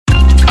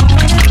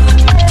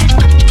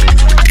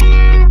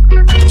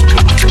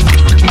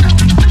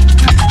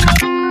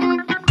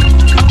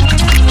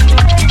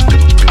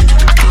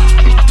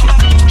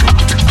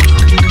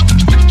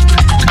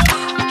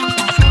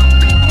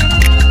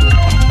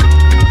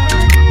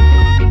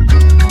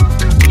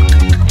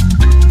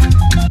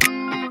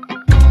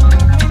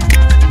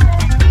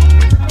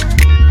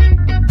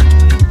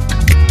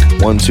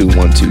1 2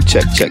 1 2.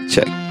 Check.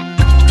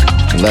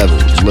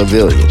 Levels,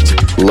 Lavillians.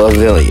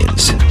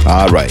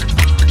 All right.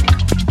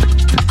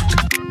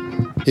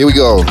 Here we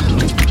go.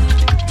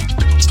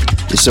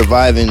 It's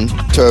Surviving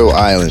Turtle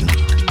Island.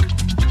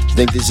 I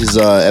think this is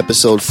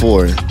episode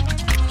 4.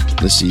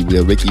 Let's see. We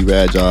have Ricky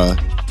Raja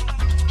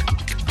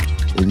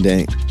and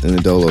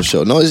the Dolo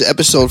show. No, this is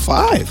episode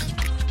 5.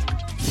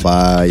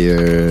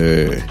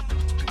 Fire.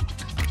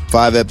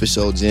 5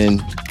 episodes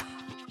in.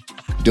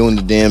 Doing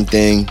the damn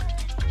thing.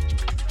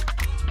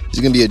 This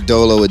is going to be a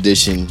Dolo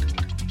edition.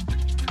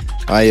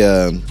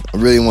 I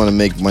really want to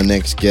make my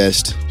next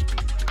guest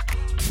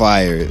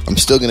fire. I'm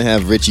still going to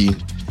have Richie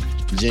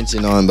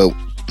Jensen on, but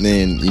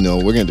man, you know,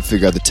 we're going to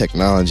figure out the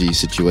technology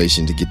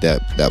situation to get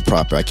that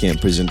proper. I can't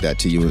present that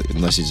to you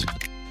unless it's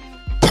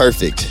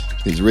perfect.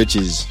 Because Rich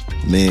is,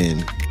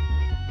 man,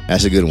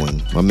 that's a good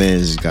one. My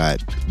man's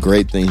got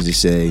great things to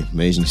say,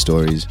 amazing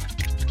stories.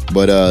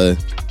 But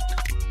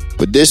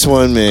this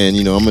one, man,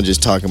 you know, I'm going to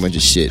just talk a bunch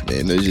of shit,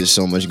 man. There's just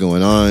so much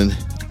going on.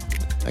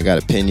 I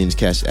got opinions.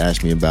 Cats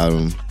ask me about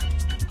them.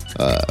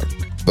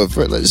 But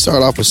let's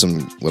start off with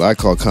some, what I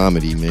call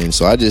comedy, man.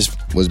 So I just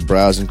was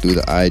browsing through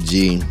the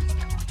IG,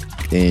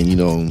 and, you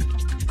know,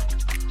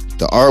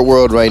 the art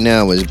world right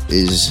now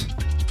is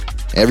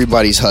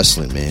everybody's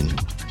hustling, man.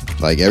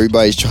 Like,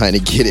 everybody's trying to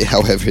get it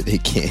however they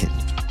can.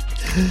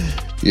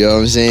 You know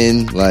what I'm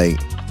saying? Like,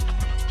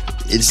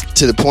 it's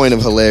to the point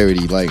of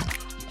hilarity. Like,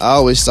 I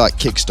always thought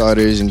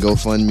Kickstarters and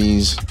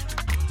GoFundMes,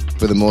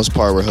 for the most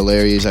part, were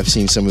hilarious. I've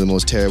seen some of the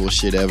most terrible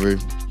shit ever.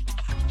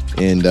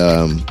 And,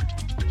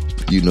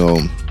 you know,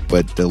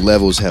 but the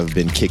levels have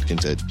been kicked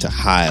into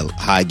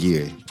high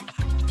gear.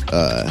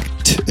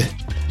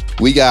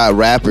 We got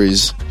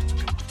rappers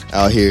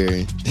out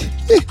here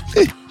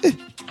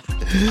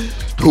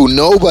who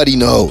nobody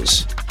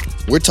knows.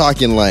 We're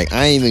talking like,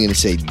 I ain't even gonna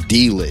say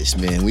D-list,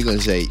 man. We're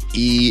gonna say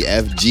E,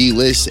 F, G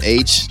list,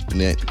 H,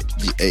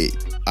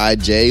 I,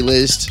 J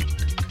list.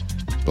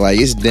 Like,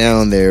 it's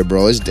down there,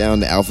 bro. It's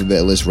down to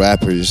alphabet list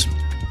rappers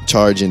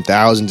charging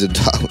thousands of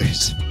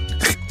dollars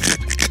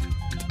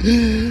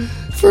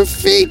for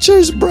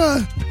features,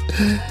 bruh,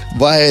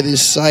 via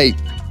this site.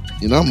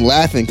 You know, I'm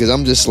laughing because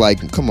I'm just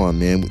like, come on,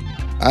 man.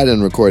 I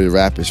done recorded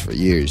rappers for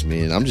years,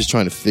 man. I'm just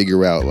trying to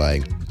figure out,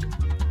 like,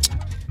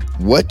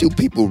 what do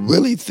people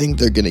really think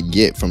they're gonna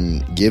get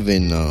from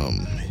giving?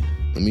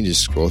 Let me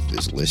just scroll through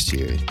this list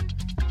here.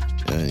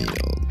 You know,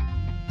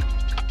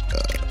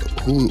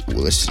 who?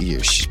 Well, let's see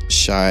here.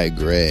 Shy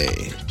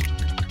Gray,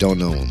 don't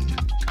know him.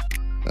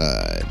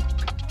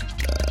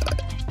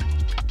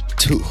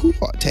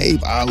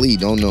 Tabe Ali,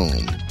 don't know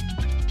him.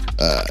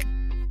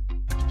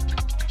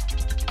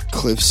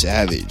 Cliff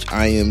Savage,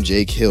 I Am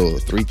Jake Hill,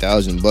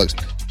 $3,000.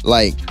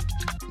 Like,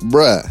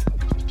 bruh.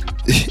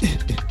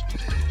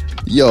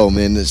 Yo,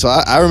 man. So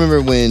I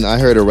remember when I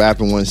heard a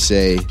rapper once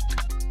say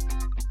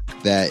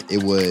that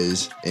it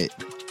was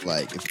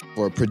like,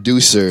 for a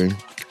producer,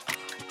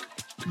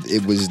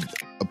 it was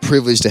a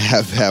privilege to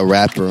have that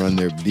rapper on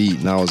their beat,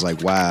 and I was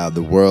like, wow,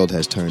 the world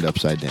has turned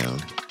upside down.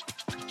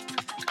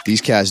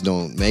 These cats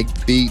don't make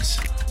beats.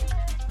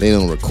 They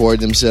don't record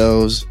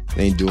themselves.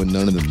 They ain't doing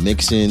none of the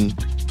mixing.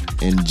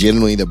 And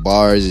generally the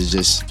bars is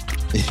just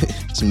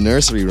some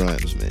nursery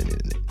rhymes, man.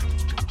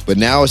 But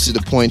now it's to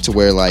the point to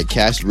where, like,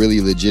 cats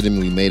really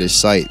legitimately made a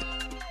site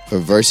for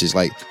verses.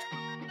 Like,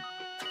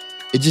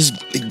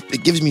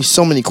 it gives me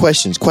so many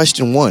questions.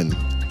 Question 1.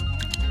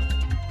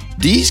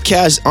 These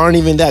cats aren't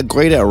even that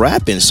great at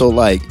rapping. So,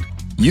 like,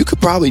 you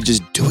could probably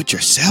just do it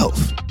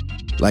yourself.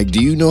 Like,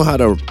 do you know how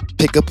to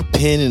pick up a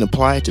pen and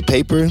apply it to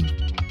paper?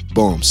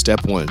 Boom,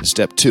 step 1.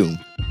 Step 2,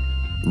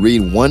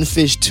 read 1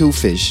 fish, 2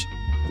 fish,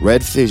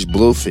 red fish,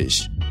 blue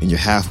fish, and you're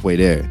halfway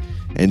there.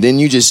 And then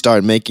you just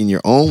start making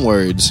your own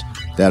words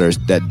that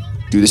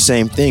do the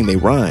same thing. They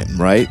rhyme,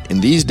 right?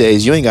 And these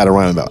days, you ain't got to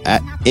rhyme about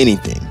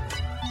anything.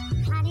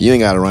 You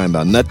ain't got to rhyme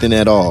about nothing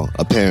at all,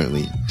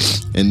 apparently.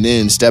 And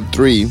then step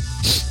 3,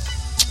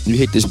 you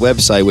hit this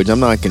website, which I'm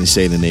not going to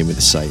say the name of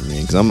the site,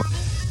 man, because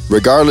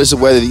regardless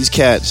of whether these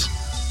cats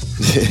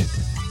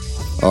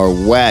are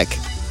whack,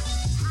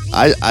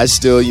 I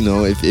still, you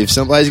know, if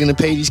somebody's going to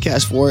pay these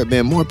cats for it,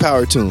 man, more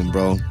power to them,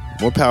 bro.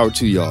 More power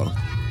to y'all.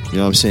 You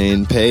know what I'm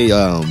saying? Pay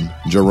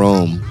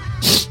Jerome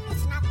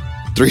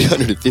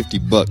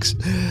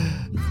 $350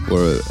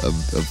 for a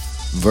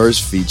verse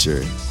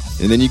feature.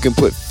 And then you can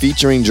put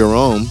featuring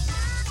Jerome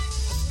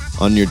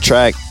on your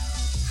track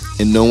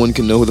and no one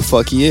can know who the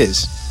fuck he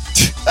is.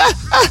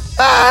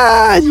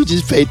 You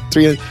just paid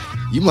 $300.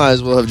 You might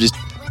as well have just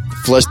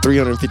flushed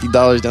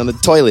 $350 down the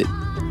toilet.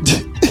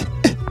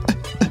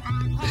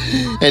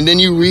 And then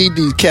you read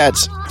these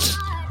cats,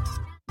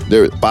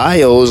 their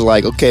bios,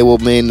 like, okay, well,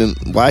 man, then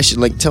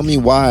tell me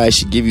why I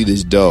should give you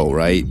this dough,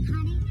 right?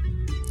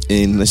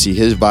 And let's see,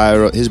 his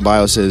bio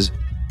says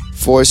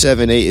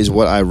 478 is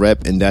what I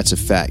rep, and that's a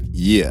fact.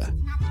 Yeah,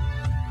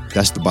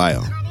 that's the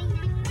bio.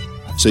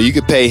 So you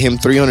could pay him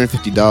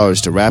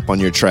 $350 to rap on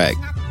your track.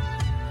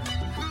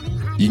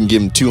 You can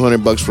give him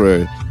 $200 for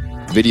a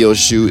video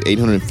shoot,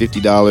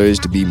 $850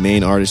 to be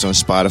main artist on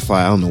Spotify.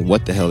 I don't know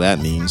what the hell that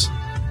means.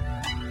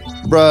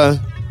 Bruh,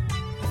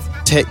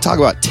 talk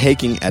about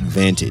taking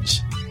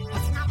advantage.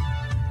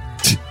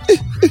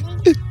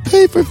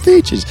 Pay for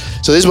features.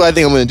 So this is what I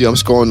think I'm gonna do. I'm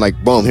scrolling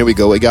like, boom, here we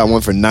go. We got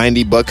one for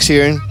 $90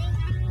 here.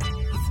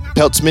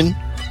 Peltzman.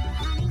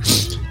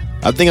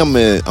 I think I'm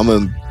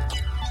gonna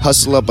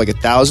hustle up like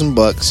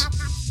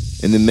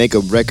 $1,000 and then make a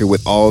record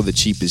with all the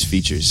cheapest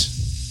features.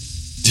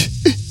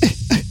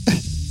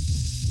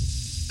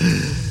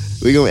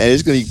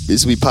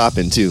 This will be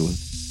popping too.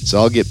 So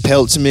I'll get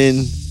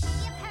Peltzman.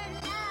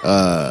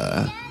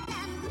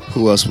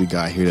 Who else we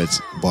got here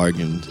that's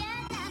bargained?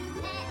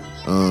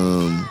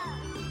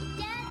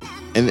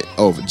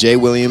 Jay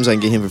Williams, I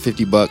can get him for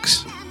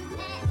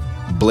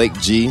 $50. Blake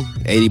G,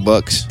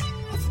 $80.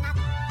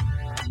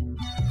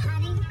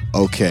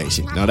 Okay,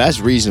 see, now that's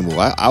reasonable.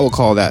 I will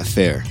call that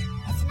fair.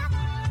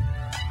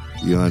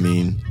 You know what I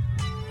mean?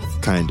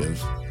 Kind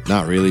of.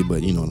 Not really,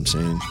 but you know what I'm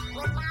saying.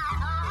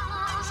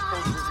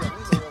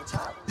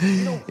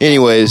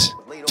 Anyways,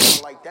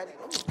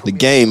 the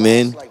game,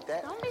 man.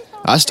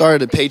 I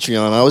started a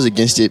Patreon. I was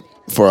against it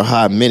for a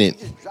hot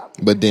minute,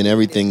 but then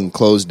everything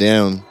closed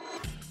down.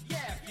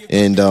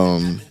 And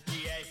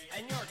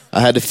I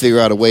had to figure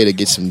out a way to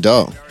get some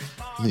dough.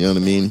 You know what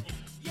I mean?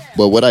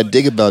 But what I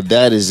dig about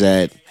that is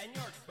that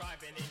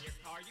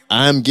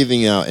I'm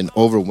giving out an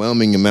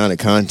overwhelming amount of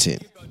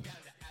content.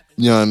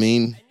 You know what I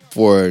mean?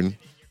 For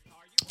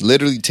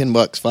literally $10,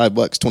 $5,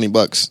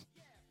 $20.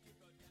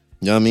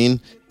 You know what I mean?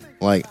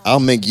 Like, I'll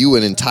make you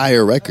an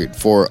entire record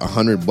for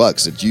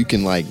 $100 that you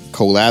can like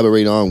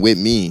collaborate on with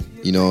me.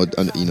 You know,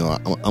 I'm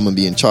gonna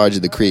be in charge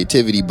of the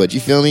creativity, but you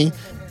feel me?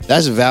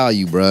 That's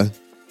value, bruh.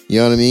 You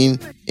know what I mean?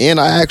 And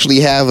I actually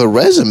have a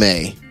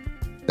resume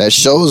that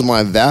shows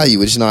my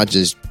value. It's not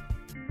just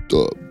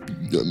my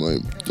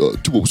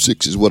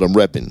 206 is what I'm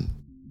repping.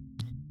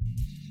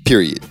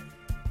 Period.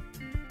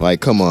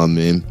 Like, come on,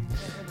 man.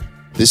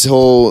 This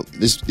whole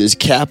this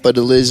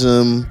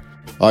capitalism,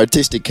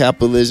 artistic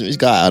capitalism, it's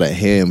got out of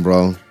hand,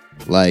 bro.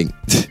 Like,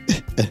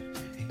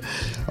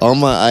 all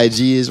my IG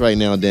is right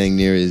now, dang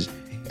near, is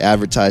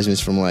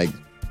advertisements from like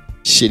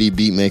shitty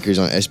beat makers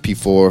on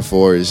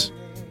SP404s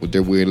with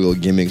their weird little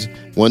gimmicks.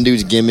 One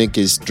dude's gimmick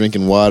is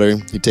drinking water.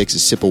 He takes a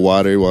sip of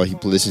water while he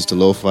listens to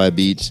lo-fi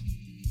beats.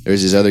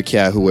 There's this other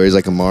cat who wears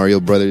like a Mario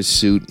Brothers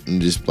suit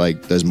and just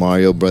like does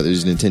Mario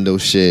Brothers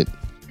Nintendo shit.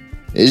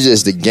 It's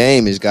just, the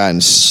game has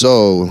gotten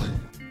so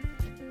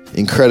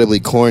incredibly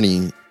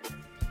corny.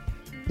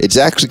 It's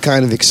actually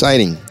kind of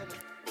exciting.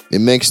 It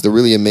makes the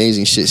really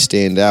amazing shit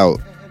stand out.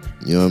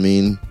 You know what I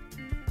mean?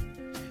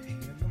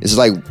 It's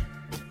like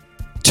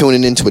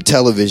tuning into a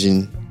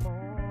television,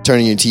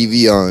 turning your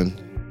TV on,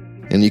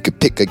 and you could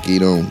pick like,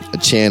 a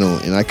channel,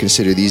 and I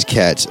consider these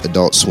cats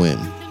Adult Swim.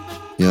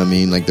 You know what I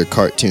mean? Like, they're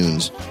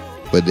cartoons,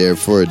 but they're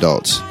for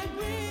adults.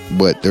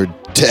 But they're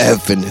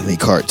definitely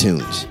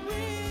cartoons.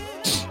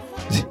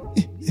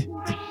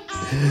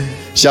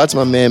 Shout out to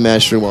my man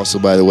Mashroom also,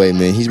 by the way,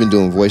 man. He's been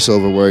doing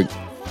voiceover work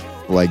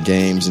for like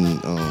games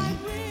and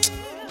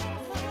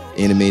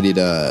animated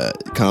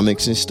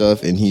comics and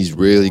stuff, and he's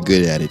really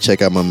good at it.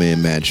 Check out my man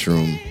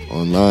Mashroom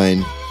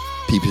online.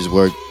 Peep his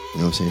work.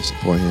 You know what I'm saying?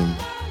 Support him.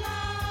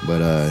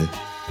 But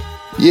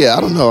yeah,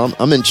 I don't know.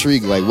 I'm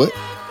intrigued. Like,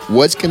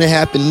 what's gonna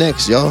happen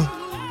next, y'all?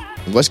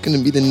 What's gonna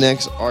be the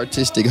next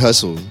artistic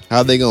hustle?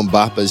 How they gonna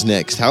bop us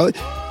next?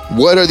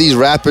 What are these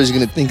rappers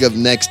gonna think of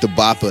next to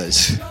bop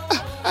us?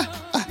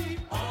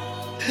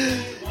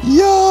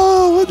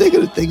 Yo, what they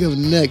gonna think of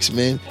next,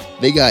 man?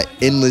 They got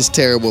endless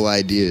terrible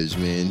ideas,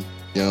 man.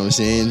 You know what I'm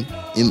saying?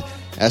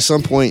 At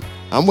some point,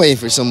 I'm waiting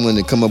for someone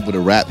to come up with a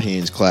rap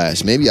hands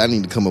class. Maybe I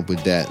need to come up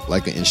with that,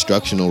 like an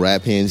instructional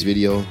rap hands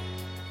video.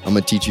 I'm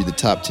gonna teach you the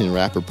top 10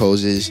 rapper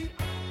poses. You know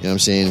what I'm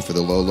saying? For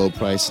the low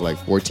price, like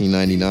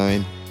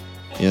 $14.99.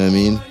 You know what I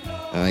mean?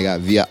 And I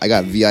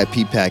got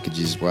VIP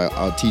packages where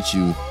I'll teach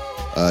you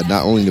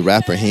not only the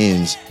rapper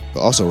hands,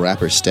 but also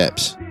rapper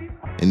steps.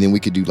 And then we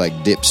could do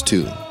like dips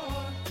too.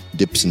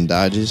 Dips and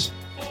dodges.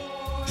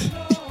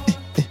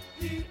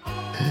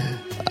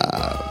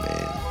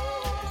 Man.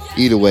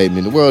 Either way,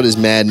 man, the world is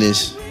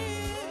madness.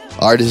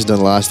 Artists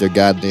done lost their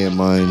goddamn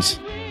minds.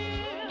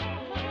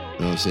 You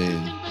know what I'm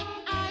saying?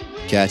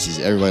 Catches,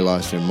 everybody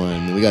lost their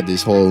mind. Man, we got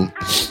this whole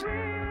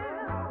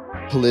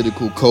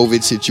political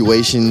COVID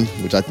situation,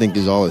 which I think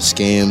is all a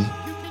scam.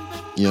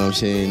 You know what I'm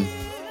saying?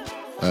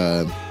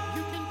 I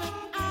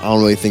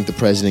don't really think the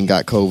president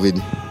got COVID.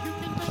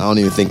 I don't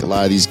even think a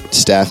lot of these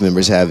staff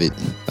members have it.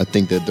 I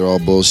think that they're all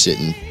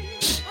bullshitting.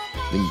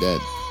 I think that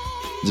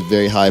there's a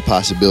very high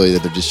possibility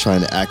that they're just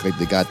trying to act like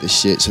they got this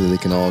shit so that they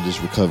can all just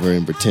recover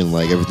and pretend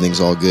like everything's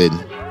all good. You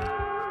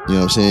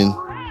know what I'm saying?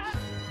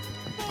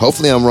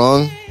 Hopefully I'm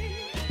wrong,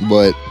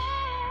 but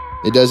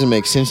it doesn't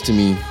make sense to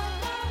me.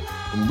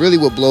 And really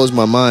what blows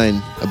my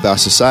mind about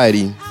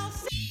society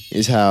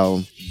is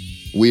how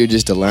we're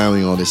just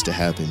allowing all this to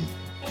happen.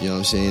 You know what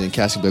I'm saying? And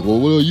cats can be like, well,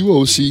 what are you,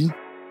 OC?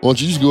 Why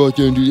don't you just go out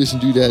there and do this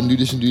and do that and do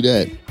this and do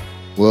that?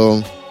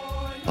 Well,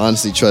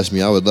 honestly, trust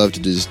me, I would love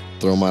to just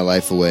throw my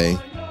life away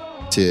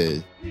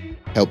to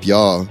help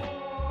y'all.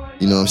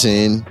 You know what I'm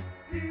saying?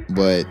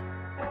 But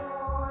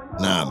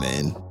Nah,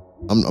 man.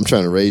 I'm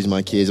trying to raise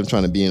my kids. I'm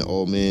trying to be an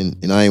old man.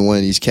 And I ain't one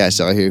of these cats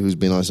out here who's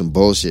been on some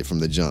bullshit from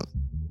the jump.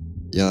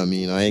 You know what I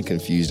mean? I ain't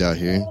confused out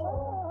here.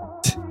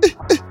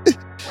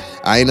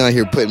 I ain't out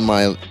here putting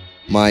my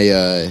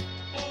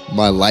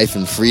life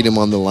and freedom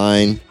on the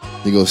line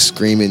to go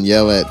scream and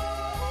yell at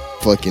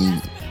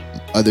fucking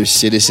other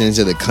citizens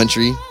of the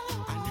country.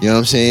 You know what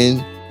I'm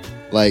saying?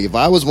 Like, if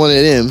I was one of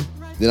them,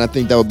 then I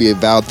think that would be a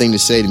valid thing to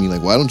say to me.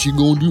 Like, why don't you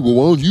go and do? Well,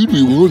 why don't you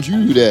do? Why don't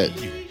you do that?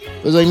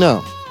 I was like,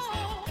 no.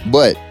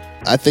 But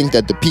I think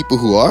that the people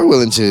who are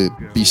willing to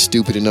be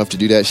stupid enough to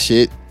do that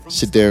shit,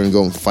 sit there and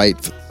go and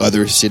fight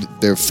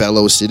their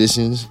fellow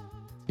citizens,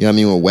 you know what I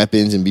mean, with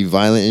weapons and be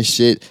violent and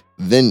shit,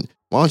 then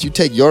why don't you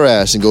take your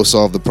ass and go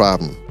solve the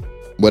problem?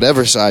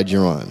 Whatever side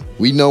you're on.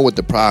 We know what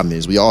the problem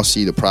is. We all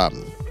see the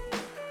problem.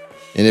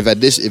 And if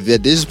at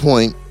this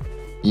point,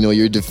 you know,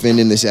 you're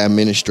defending this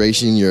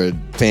administration, you're a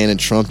fan of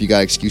Trump, you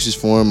got excuses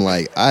for him,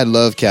 like, I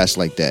love cats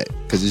like that,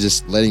 because it's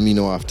just letting me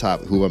know off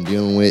top who I'm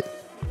dealing with,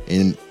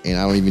 and I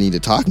don't even need to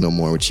talk no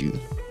more with you. You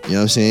know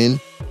what I'm saying?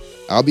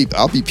 I'll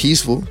be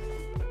peaceful.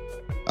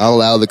 I'll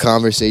allow the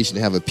conversation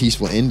to have a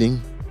peaceful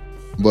ending.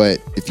 But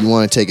if you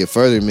want to take it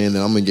further, man,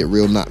 then I'm going to get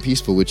real not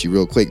peaceful with you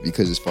real quick,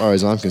 because as far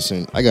as I'm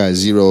concerned, I got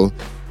zero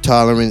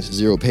tolerance,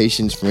 zero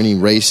patience for any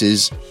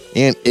races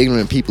and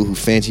ignorant people who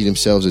fancy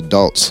themselves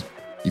adults.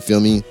 You feel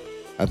me?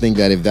 I think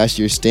that if that's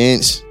your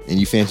stance and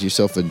you fancy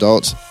yourself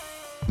adults,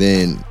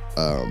 then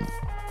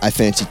I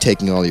fancy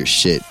taking all your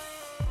shit.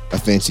 I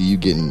fancy you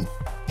getting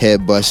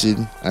head busted.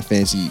 I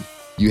fancy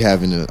you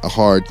having a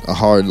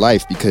hard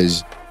life,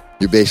 because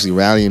you're basically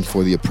rallying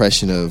for the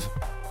oppression of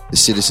the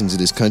citizens of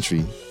this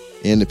country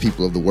and the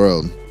people of the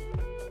world.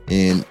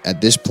 And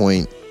at this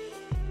point,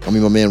 I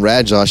mean, my man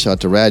Rajah, shout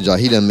out to Rajah,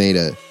 he done made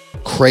a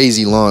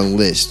crazy long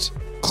list,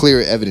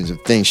 clear evidence of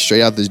things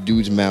straight out this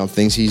dude's mouth,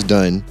 things he's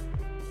done.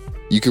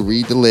 You could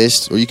read the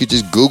list, or you could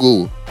just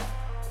Google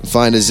and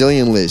find a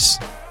zillion lists.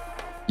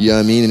 You know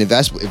what I mean? And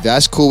if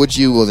that's cool with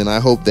you, well, then I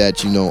hope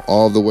that, you know,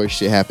 all the worst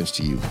shit happens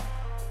to you. You know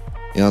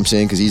what I'm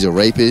saying? Because he's a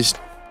rapist.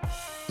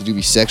 This dude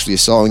be sexually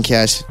assaulting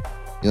cats.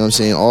 You know what I'm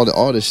saying?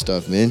 All this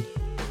stuff, man.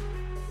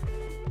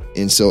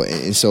 And so,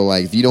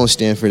 like, if you don't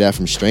stand for that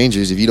from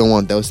strangers, if you don't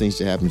want those things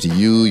to happen to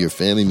you, your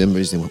family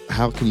members, then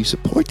how can you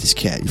support this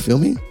cat? You feel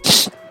me?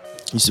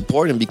 You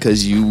support him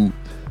because you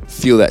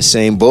feel that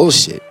same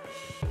bullshit.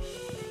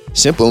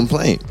 Simple and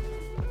plain.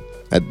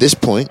 At this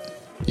point,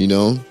 you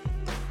know.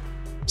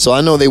 So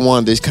I know they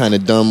want this kind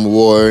of dumb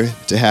war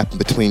to happen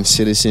between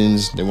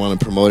citizens. They want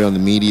to promote it on the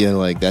media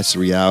like that's the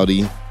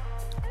reality.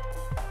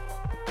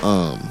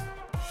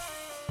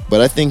 But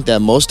I think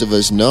that most of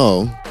us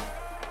know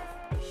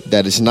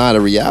that it's not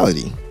a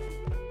reality.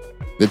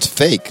 It's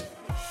fake.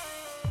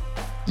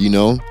 You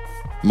know?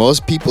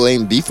 Most people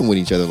ain't beefing with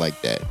each other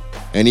like that.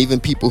 And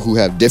even people who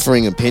have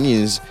differing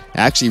opinions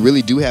actually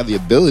really do have the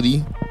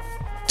ability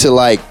to,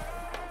 like,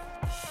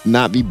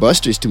 not be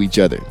busters to each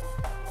other.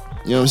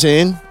 You know what I'm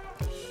saying?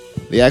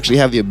 They actually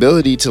have the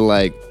ability to,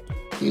 like,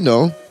 you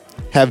know,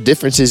 have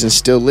differences and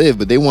still live,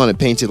 but they want to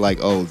paint it like,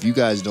 oh, if you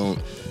guys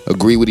don't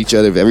agree with each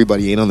other, if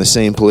everybody ain't on the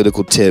same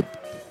political tip,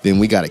 then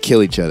we got to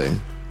kill each other.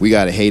 We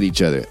got to hate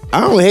each other.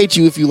 I don't hate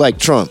you if you like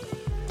Trump.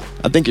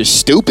 I think you're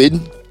stupid.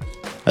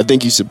 I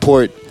think you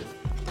support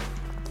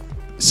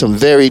some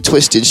very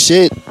twisted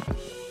shit.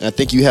 I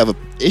think you have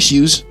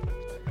issues.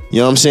 You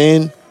know what I'm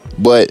saying?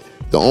 But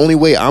the only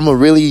way I'm going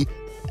to really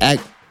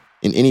act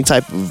in any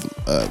type of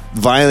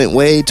violent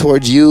way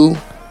towards you,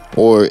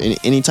 or in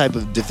any type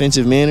of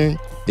defensive manner,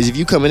 is if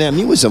you coming at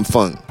me with some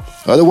fun.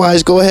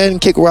 Otherwise, go ahead and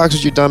kick rocks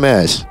with your dumb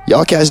ass.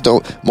 Y'all cats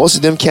don't. Most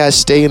of them cats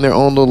stay in their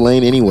own little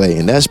lane anyway,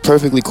 and that's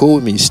perfectly cool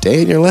with me.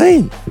 Stay in your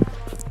lane.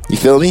 You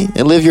feel me?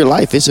 And live your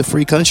life. It's a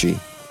free country.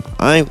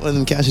 I ain't one of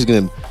them cats who's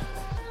gonna,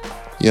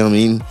 you know what I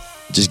mean,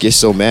 just get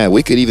so mad.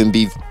 We could even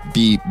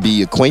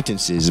be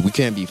acquaintances. We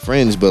can't be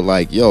friends, but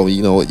like, yo,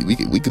 you know,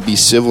 we could be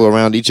civil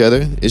around each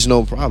other. It's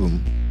no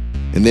problem.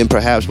 And then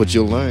perhaps what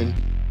you'll learn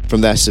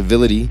from that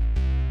civility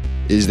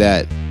is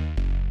that,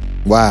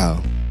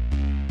 wow,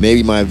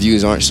 maybe my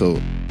views aren't so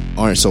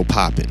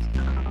popping.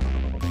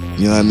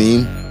 You know what I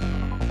mean?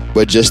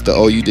 But just the,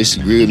 oh, you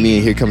disagree with me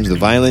and here comes the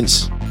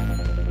violence.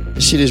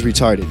 This shit is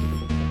retarded.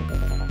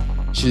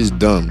 Shit is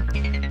dumb.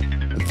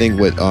 I think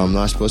what I'm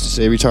not supposed to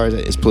say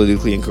retarded is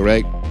politically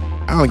incorrect.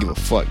 I don't give a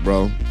fuck,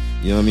 bro.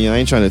 You know what I mean? I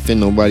ain't trying to offend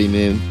nobody,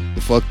 man.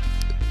 The fuck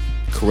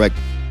correct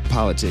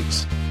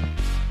politics.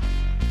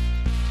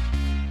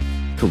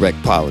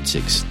 Correct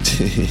politics.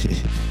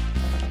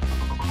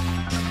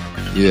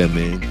 Yeah,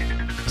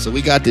 man. So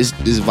we got this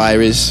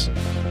virus.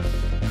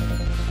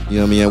 You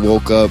know what I mean? I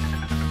woke up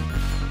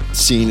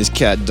seeing this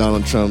cat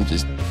Donald Trump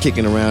just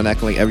kicking around,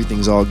 acting like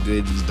everything's all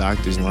good. These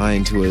doctors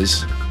lying to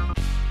us.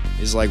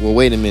 It's like, well,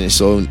 wait a minute.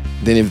 So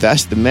then if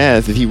that's the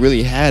math, if he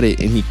really had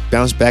it and he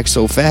bounced back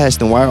so fast,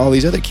 then why are all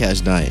these other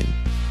cats dying?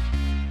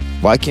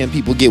 Why can't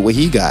people get what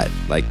he got?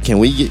 Like, can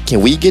we get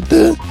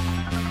the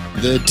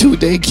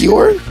 2-day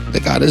cure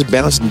that got us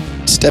bouncing,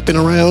 stepping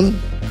around?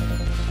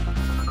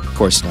 Of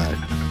course not.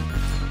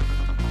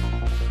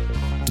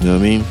 You know what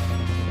I mean?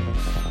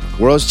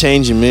 World's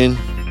changing, man.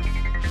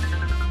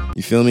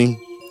 You feel me?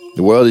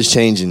 The world is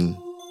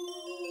changing.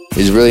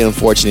 It's really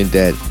unfortunate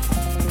that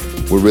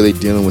we're really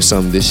dealing with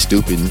something this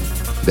stupid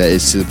that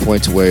it's to the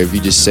point to where if you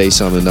just say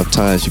something enough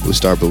times, people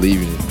start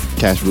believing it.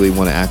 Cats really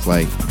want to act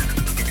like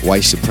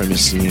white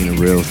supremacy ain't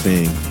a real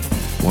thing.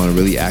 Want to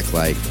really act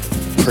like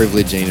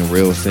privilege ain't a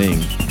real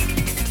thing.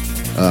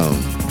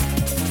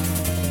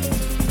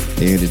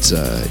 And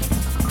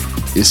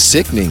it's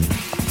sickening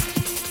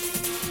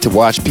to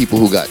watch people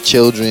who got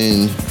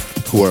children,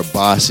 who are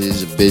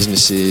bosses of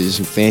businesses,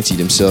 who fancy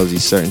themselves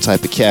these certain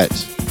type of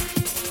cats,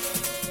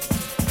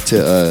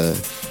 to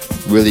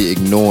really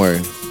ignore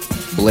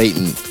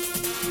blatant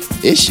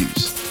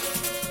issues,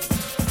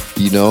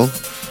 you know.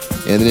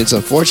 And then it's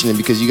unfortunate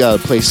because you got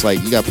places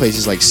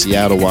like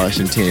Seattle,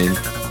 Washington,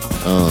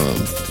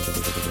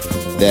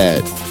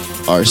 that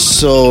are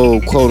so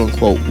quote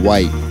unquote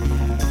white,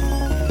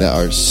 that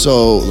are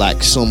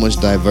lack so much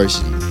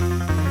diversity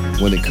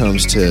when it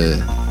comes to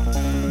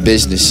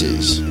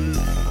businesses,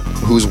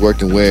 who's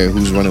working where,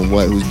 who's running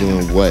what, who's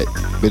doing what.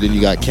 But then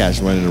you got cats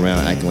running around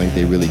acting like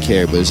they really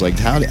care. But it's like,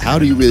 how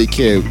do you really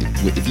care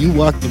if you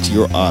walk into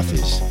your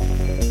office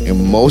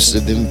and most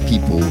of them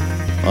people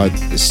are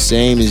the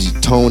same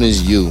tone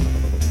as you?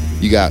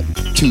 You got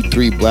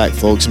 2-3 black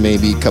folks,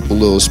 maybe a couple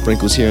little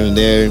sprinkles here and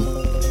there.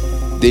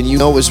 Then you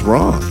know it's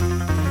wrong.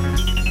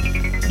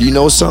 You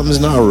know something's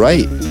not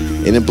right.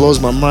 And it blows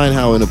my mind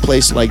how in a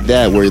place like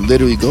that, where you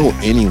literally go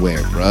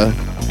anywhere, bruh,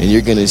 and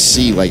you're gonna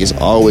see like it's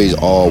always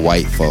all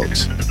white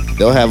folks.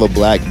 They'll have a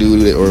black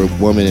dude or a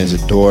woman as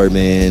a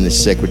doorman, a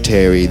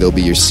secretary. They'll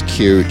be your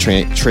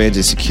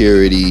transit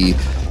security,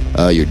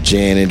 your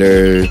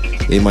janitor.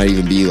 They might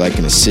even be like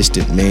an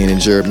assistant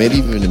manager, maybe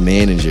even a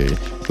manager.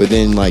 But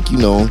then, like, you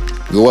know,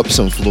 go up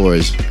some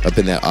floors up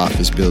in that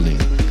office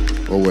building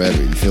or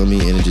wherever, you feel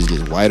me? And it just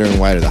gets whiter and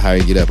whiter the higher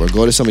you get up. Or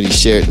go to some of these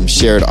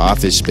shared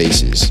office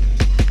spaces.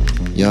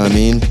 You know what I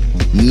mean?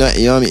 You know what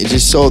I mean? It's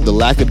just so the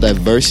lack of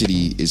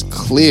diversity is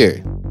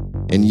clear,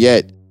 and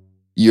yet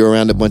you're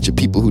around a bunch of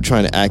people who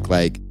trying to act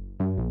like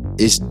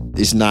it's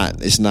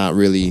not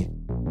really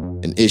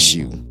an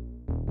issue.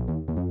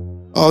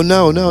 Oh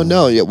no.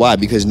 Yeah, why?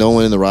 Because no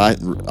one in the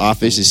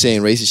office is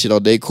saying racist shit all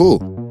day.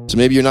 Cool. So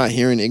maybe you're not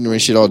hearing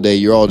ignorant shit all day.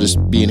 You're all just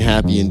being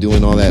happy and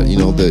doing all that, you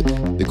know, the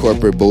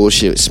corporate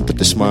bullshit. Put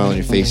the smile on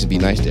your face and be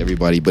nice to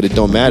everybody. But it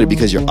don't matter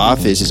because your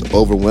office is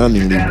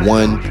overwhelmingly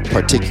one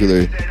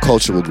particular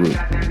cultural group,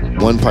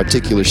 one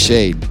particular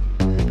shade.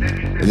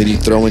 And then you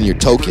throw in your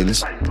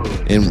tokens.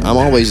 And I'm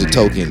always a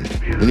token.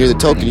 When you're the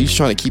token, you're just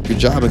trying to keep your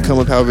job and come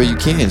up however you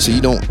can. So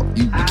you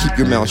keep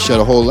your mouth shut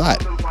a whole lot.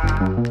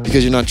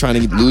 Because you're not trying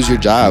to lose your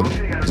job.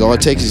 Because all it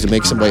takes is to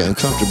make somebody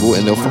uncomfortable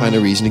and they'll find a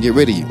reason to get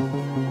rid of you.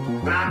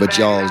 But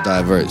y'all is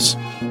diverse.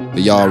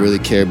 But y'all really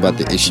care about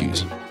the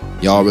issues.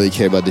 Y'all really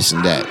care about this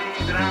and that.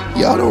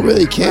 Y'all don't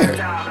really care.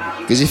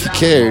 Because if you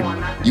cared,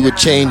 you would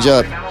change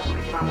up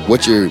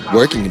what your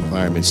working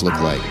environments look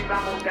like.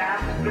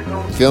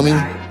 You feel me?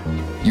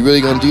 You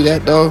really gonna do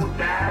that, though?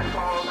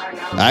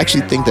 I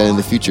actually think that in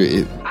the future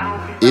it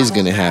is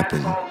gonna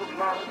happen.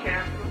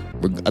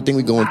 I think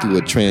we're going through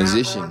a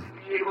transition.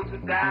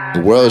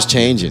 The world is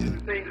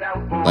changing.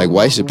 Like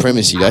white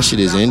supremacy, that shit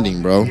is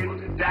ending, bro.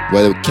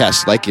 Whether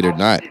cats like it or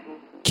not.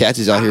 Cats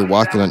is out here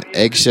walking on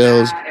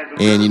eggshells,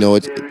 and you know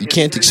you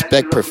can't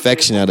expect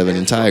perfection out of an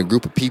entire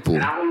group of people.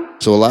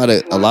 So a lot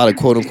of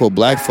quote unquote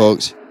black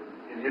folks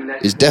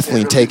is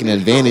definitely taking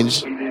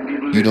advantage.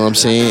 You know what I'm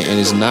saying? And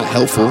it's not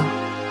helpful.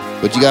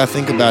 But you gotta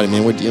think about it,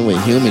 man. We're dealing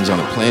with humans on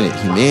a planet,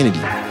 humanity.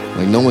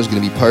 Like no one's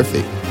gonna be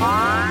perfect.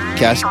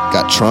 Cats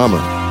got trauma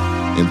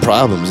and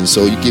problems, and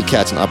so you give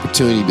cats an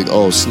opportunity to,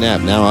 oh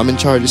snap, now I'm in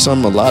charge of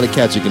something. A lot of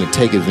cats are gonna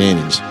take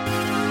advantage.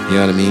 You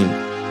know what I mean?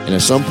 And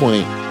at some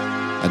point,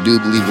 I do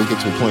believe we'll get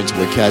to a point to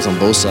where cats on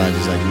both sides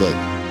is like, look,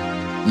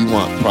 we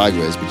want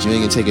progress, but you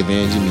ain't gonna take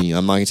advantage of me.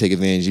 I'm not gonna take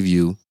advantage of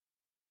you.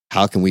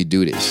 How can we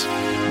do this? You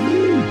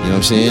know what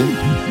I'm saying?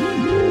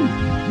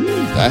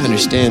 I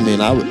understand,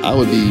 man. I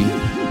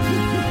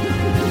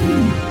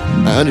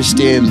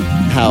understand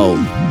how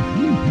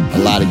a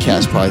lot of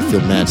cats probably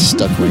feel mad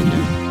stuck right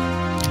now.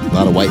 A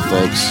lot of white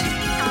folks,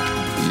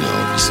 you know,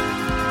 just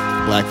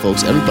black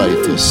folks, everybody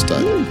feels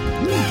stuck.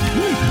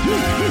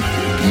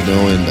 You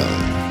know, and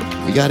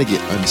we gotta get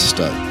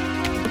unstuck.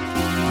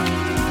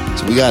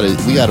 So we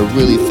gotta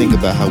really think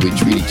about how we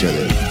treat each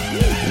other.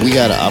 We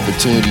got an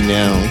opportunity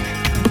now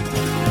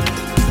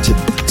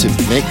to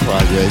make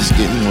progress,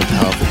 get in more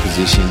powerful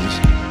positions,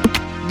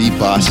 be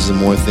bosses of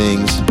more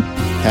things,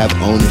 have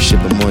ownership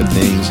of more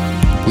things.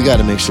 We got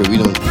to make sure we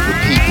don't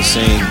repeat the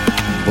same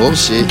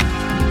bullshit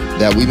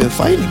that we've been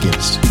fighting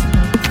against.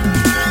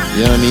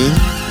 You know what I mean?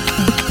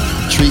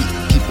 Treat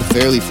people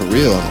fairly for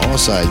real on all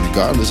sides,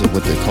 regardless of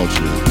what their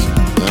culture is. You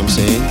know what I'm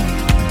saying?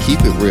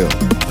 Keep it real.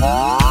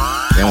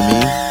 You know what I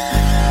mean?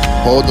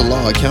 Hold the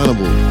law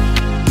accountable.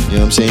 You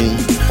know what I'm saying?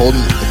 Hold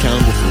them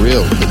accountable for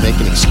real, but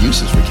making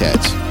excuses for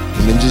cats.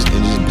 And then just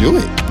do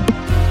it.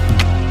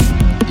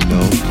 You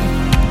know?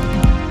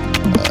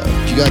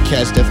 You got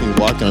cats definitely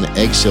walking on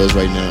eggshells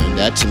right now, and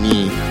that to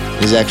me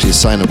is actually a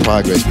sign of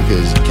progress,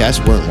 because cats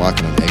weren't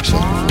walking on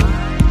eggshells before.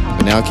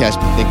 But now cats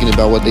be thinking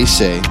about what they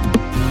say.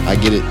 I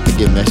get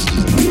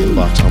messages in my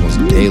inbox almost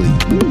daily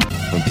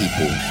from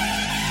people,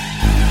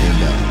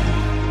 and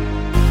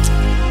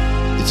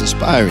it's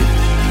inspiring. You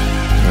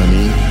know what I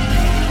mean?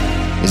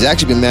 It's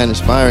actually been mad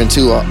inspiring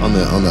too. On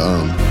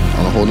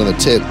a whole nother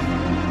tip,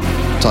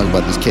 talk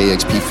about this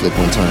KXP flip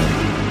one time.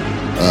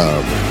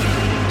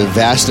 The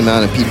vast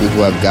amount of people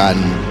who have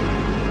gotten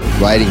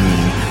writing me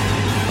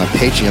my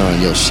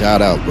Patreon, yo,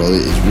 shout out, bro.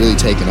 It's really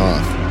taken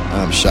off.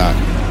 I'm shocked,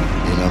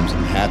 and I'm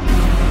happy.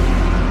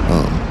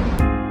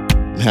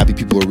 I'm happy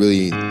people are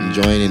really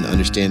enjoying and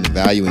understanding the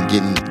value and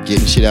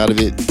getting shit out of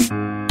it.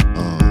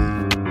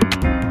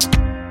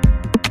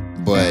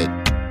 But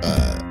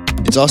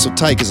it's also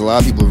tight because a lot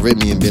of people have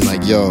written me and been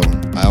like, yo,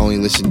 I only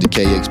listened to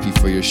KXP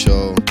for your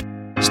show.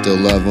 Still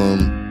love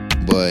them,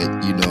 but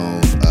you know,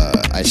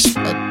 I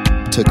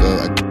took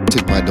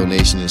my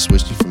donation and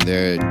switched it from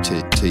there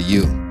to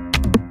you.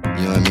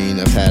 You know what I mean?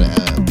 I've had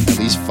at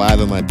least 5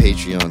 of my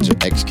Patreons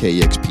are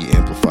ex-KXP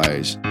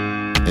amplifiers,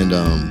 and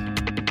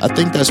I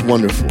think that's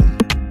wonderful.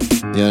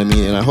 You know what I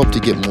mean? And I hope to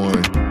get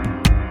more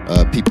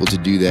people to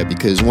do that,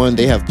 because one,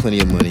 they have plenty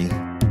of money.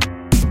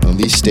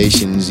 These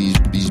stations,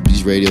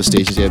 these radio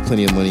stations, they have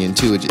plenty of money, and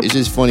two, it's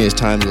just funny as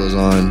time goes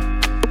on.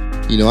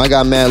 You know, I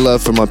got mad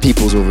love for my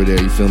peoples over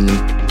there. You feel me?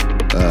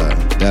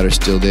 That are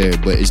still there,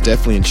 but it's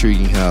definitely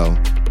intriguing how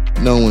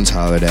no one's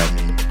hollered at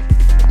me,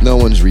 no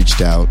one's reached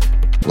out.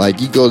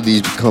 Like, you go to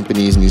these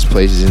companies and these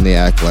places and they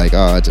act like,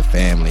 oh, it's a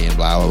family and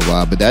blah, blah,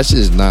 blah. But that's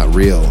just not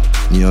real.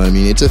 You know what I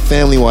mean? It's a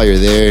family while you're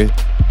there,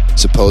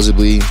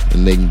 supposedly,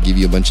 and they can give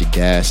you a bunch of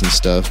gas and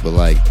stuff. But,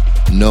 like,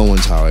 no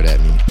one's hollered at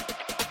me.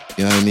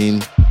 You know what I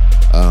mean?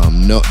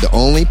 No, the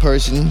only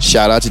person,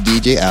 shout out to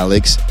DJ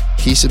Alex,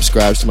 he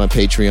subscribes to my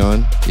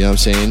Patreon. You know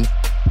what I'm saying?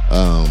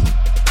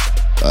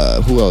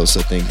 Who else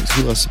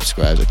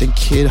subscribes? I think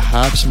Kid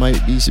Hops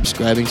might be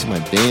subscribing to my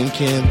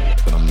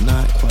Bandcamp, but I'm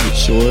not quite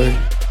sure.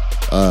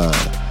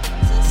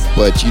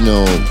 But you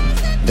know,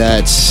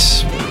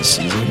 that's, let's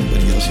see, is there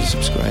anybody else who's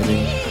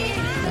subscribing?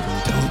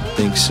 I don't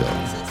think so.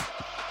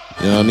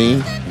 You know what I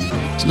mean?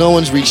 So no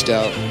one's reached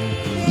out,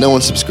 no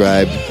one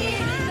subscribed.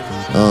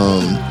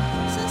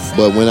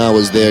 But when I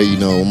was there, you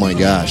know, oh my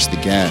gosh, the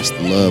gas,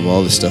 the love,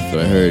 all the stuff that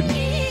I heard,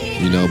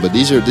 you know. But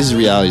this is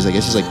realities. I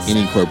guess it's like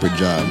any corporate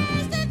job.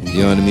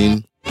 You know what I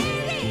mean?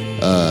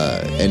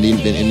 And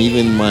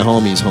even my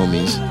homies,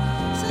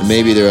 and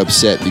maybe they're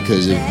upset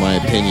because of my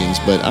opinions,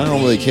 but I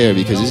don't really care,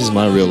 because this is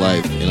my real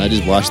life, and I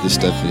just watch this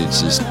stuff, and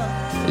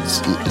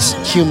it's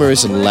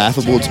humorous and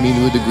laughable to me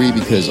to a degree,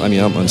 because I mean,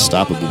 I'm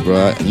unstoppable,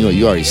 bro. You know,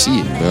 you already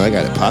see it, bro. I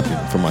got it popping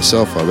for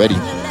myself already.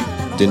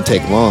 Didn't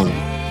take long,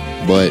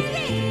 but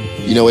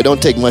you know, it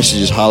don't take much to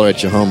just holler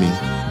at your homie.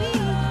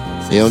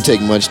 It don't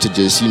take much to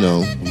just, you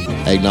know,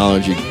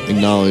 acknowledge your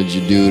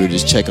dude, or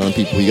just check on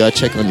people. You gotta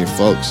check on your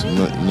folks, you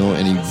know,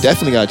 and you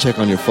definitely gotta check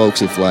on your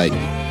folks if, like,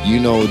 you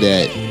know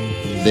that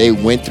they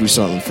went through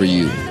something for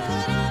you.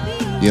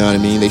 You know what I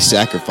mean? They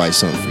sacrificed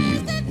something for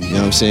you. You know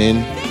what I'm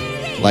saying?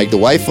 Like, the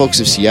white folks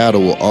of Seattle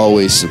will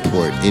always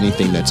support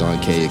anything that's on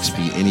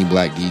KXP, any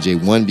black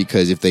DJ. One,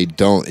 because if they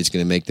don't, it's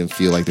going to make them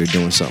feel like they're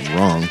doing something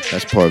wrong.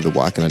 That's part of the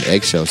walking on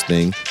eggshells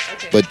thing.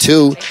 But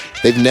two,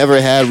 they've never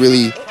had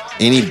really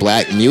any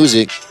black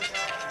music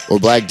or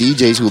black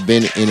DJs who have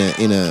been in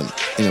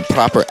a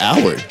proper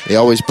hour. They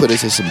always put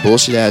us in some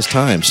bullshit ass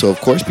time. So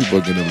of course people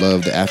are going to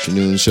love the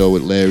afternoon show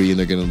with Larry, and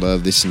they're going to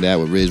love this and that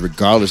with Riz,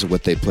 regardless of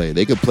what they play.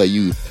 They could play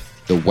you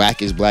the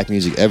wackest black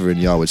music ever, and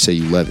y'all would say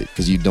you love it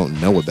because you don't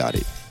know about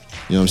it.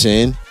 You know what I'm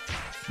saying?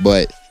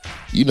 But,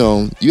 you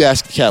know, you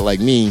ask a cat like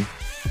me,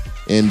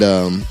 and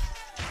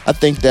I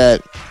think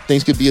that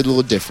things could be a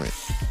little different.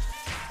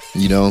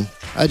 You know,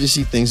 I just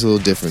see things a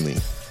little differently.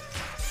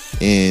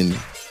 And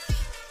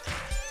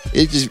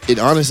it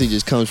honestly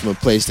just comes from a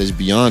place that's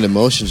beyond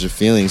emotions or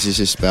feelings. It's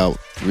just about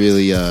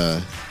really,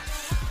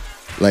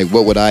 like,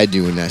 what would I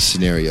do in that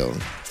scenario?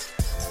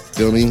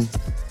 Feel me?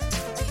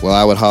 Well,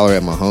 I would holler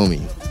at my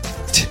homie.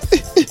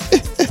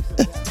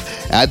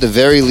 At the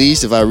very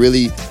least, if I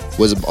really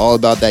was all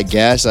about that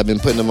gas I've been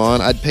putting them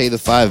on, I'd pay the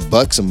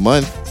 $5 a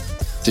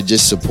month to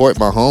just support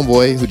my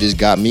homeboy who just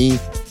got me,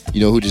 you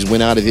know, who just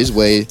went out of his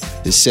way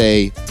to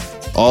say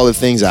all the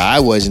things that I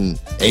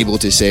wasn't able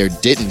to say or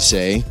didn't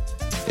say,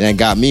 and that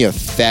got me a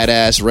fat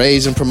ass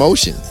raise and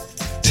promotion.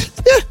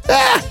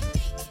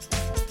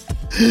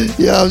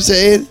 You know what I'm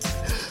saying?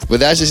 But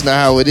that's just not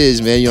how it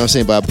is, man. You know what I'm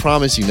saying? But I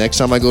promise you, next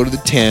time I go to the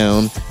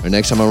town, or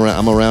next time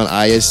I'm around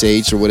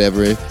ISH or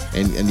whatever,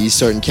 and these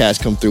certain cats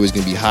come through, it's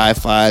going to be high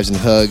fives and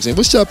hugs and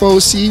what's up,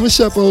 OC? What's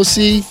up, OC?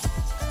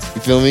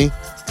 You feel me?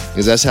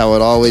 Because that's how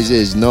it always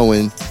is,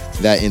 knowing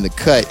that in the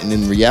cut and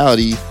in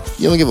reality,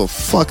 you don't give a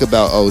fuck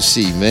about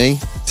OC, man.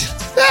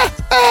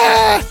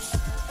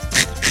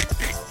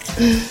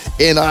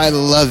 And I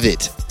love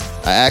it.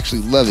 I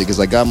actually love it because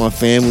I got my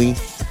family.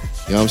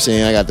 You know what I'm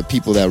saying? I got the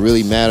people that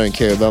really matter and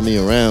care about me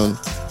around.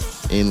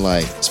 And,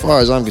 like, as far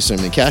as I'm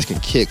concerned, man, cats can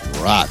kick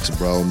rocks,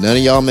 bro. None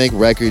of y'all make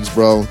records,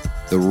 bro.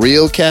 The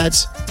real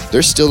cats,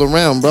 they're still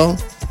around, bro.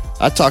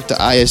 I talk to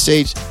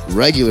ISH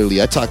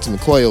regularly. I talk to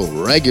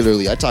McCoy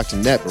regularly. I talk to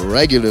Nep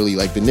regularly.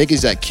 Like, the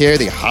niggas that care,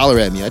 they holler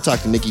at me. I talk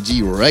to Nikki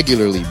G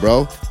regularly,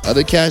 bro.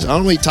 Other cats, I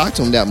don't really talk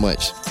to them that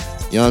much.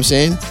 You know what I'm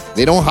saying?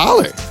 They don't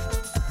holler.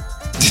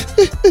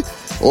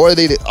 Or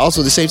they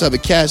also the same type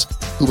of cats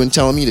who been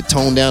telling me to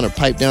tone down or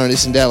pipe down or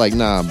this and that. Like,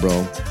 nah,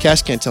 bro.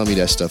 Cats can't tell me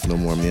that stuff no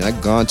more, man.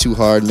 I've gone too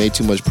hard, made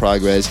too much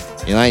progress,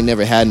 and I ain't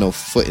never had no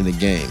foot in the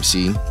game,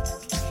 see?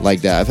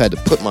 Like that. I've had to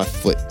put my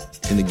foot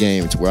in the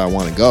game to where I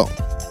want to go.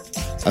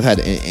 I've had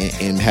to,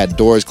 and had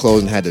doors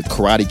closed and had to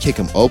karate kick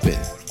them open.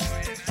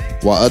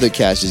 While other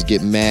cats just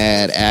get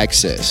mad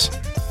access.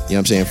 You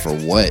know what I'm saying? For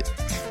what?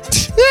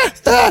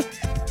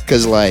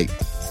 Because, like,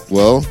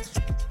 well,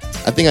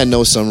 I think I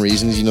know some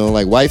reasons, you know,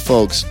 like white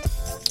folks,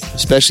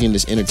 especially in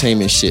this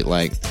entertainment shit,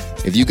 like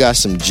if you got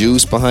some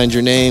juice behind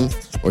your name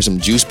or some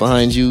juice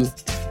behind you,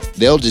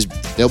 they'll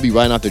be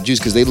writing out their juice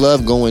because they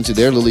love going to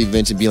their little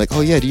events and being like, oh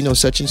yeah, do you know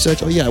such and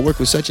such? Oh yeah, I work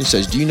with such and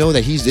such. Do you know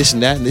that he's this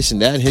and that and this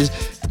and that and his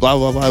blah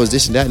blah blah was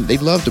this and that? And they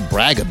love to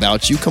brag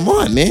about you. Come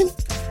on, man.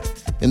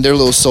 In their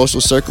little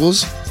social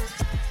circles,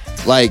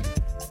 like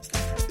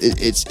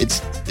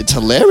it's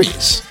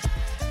hilarious.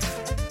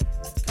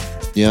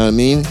 You know what I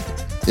mean?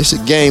 It's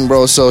a game,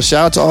 bro. So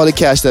shout out to all the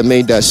cats that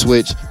made that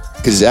switch,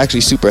 because it's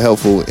actually super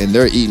helpful and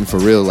they're eating for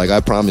real. Like, I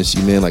promise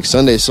you, man. Like,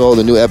 Sunday Soul,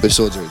 the new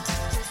episodes are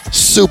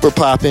super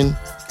popping.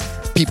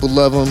 People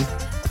love them.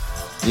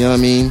 You know what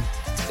I mean?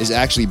 It's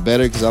actually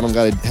better because I don't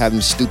got to have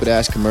them stupid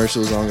ass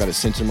commercials. I don't got to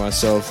censor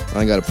myself. I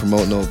ain't got to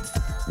promote no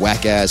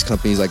whack ass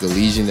companies like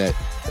Elysian. That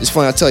it's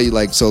funny, I tell you,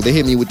 like, so they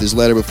hit me with this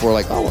letter before,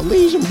 like, oh,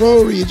 Elysian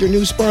Brewery is your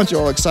new sponsor.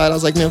 All excited. I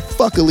was like, man,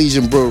 fuck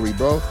Elysian Brewery,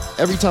 bro.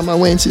 Every time I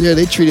went into there,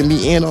 they treated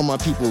me and all my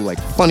people like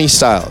funny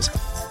styles.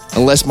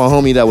 Unless my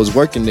homie that was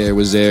working there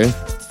was there,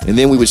 and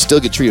then we would still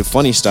get treated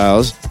funny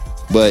styles,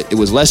 but it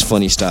was less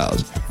funny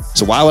styles.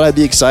 So why would I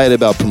be excited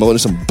about promoting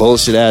some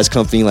bullshit ass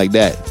company like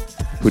that,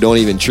 who don't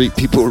even treat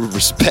people with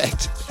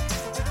respect,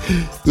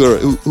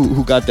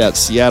 who got that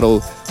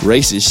Seattle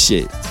racist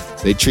shit?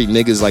 They treat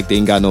niggas like they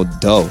ain't got no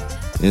dough,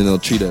 and they'll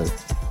treat a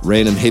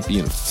random hippie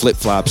in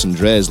flip-flops and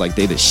dreads like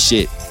they the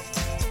shit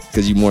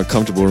because you're more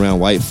comfortable around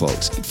white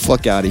folks. Get the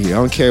fuck out of here. I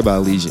don't care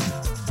about Elysian.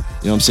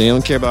 You know what I'm saying? I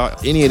don't care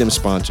about any of them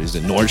sponsors. The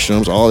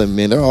Nordstroms, all them,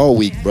 man, they're all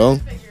weak, bro.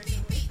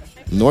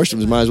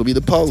 Nordstroms might as well be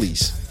the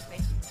police.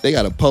 They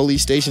got a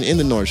police station in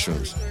the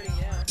Nordstroms.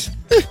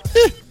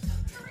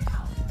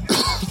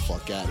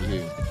 Fuck out of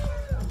here.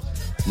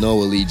 No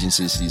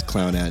allegiances to these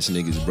clown ass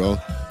niggas, bro.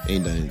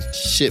 Ain't done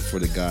shit for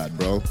the God,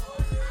 bro.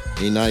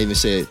 Ain't not even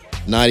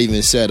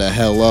said a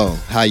hello.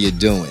 How you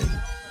doing?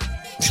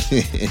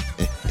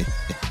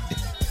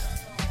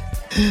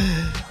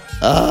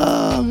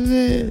 Oh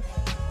man.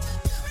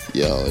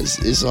 Yo,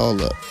 it's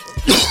all up.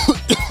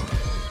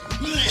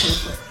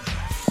 Excuse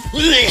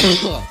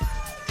me.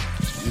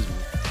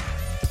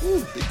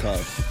 Ooh, big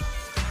cough.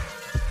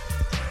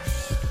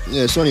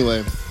 Yeah, so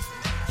anyway,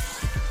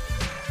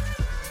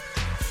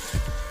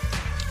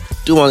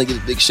 do want to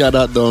give a big shout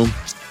out though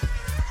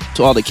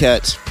to all the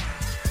cats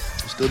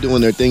still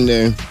doing their thing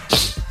there,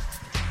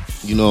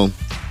 you know,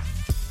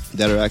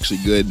 that are actually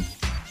good.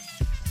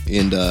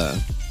 And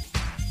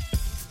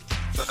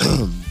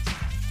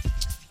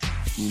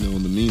you know,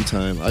 in the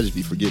meantime, I just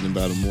be forgetting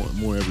about them more and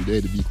more every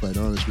day, to be quite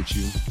honest with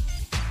you,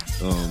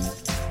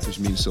 which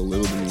means so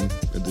little to me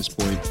at this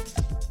point.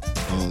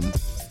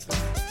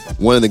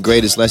 One of the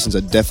greatest lessons I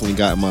definitely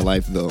got in my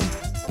life, though,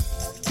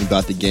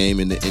 about the game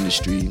and the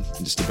industry and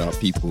just about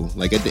people.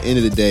 Like, at the end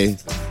of the day,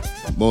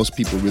 most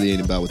people really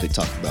ain't about what they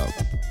talk about.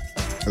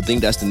 I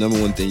think that's the number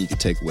one thing you can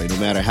take away. No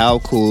matter how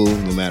cool,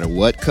 no matter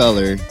what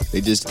color,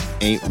 they just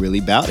ain't really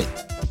about it.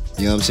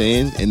 You know what I'm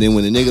saying? And then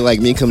when a nigga like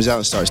me comes out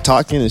and starts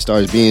talking and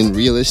starts being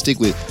realistic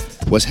with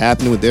what's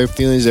happening with their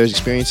feelings, their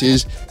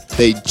experiences,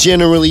 they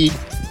generally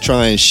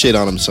try and shit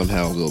on them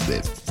somehow a little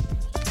bit.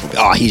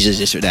 Oh, he's just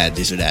this or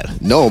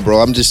that. No, bro,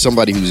 I'm just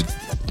somebody who's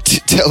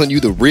telling you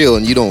the real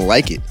and you don't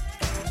like it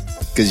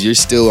because you're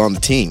still on the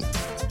team.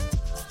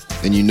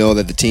 And you know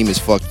that the team is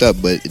fucked up,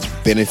 but it's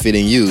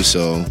benefiting you,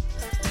 so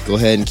go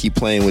ahead and keep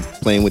playing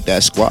with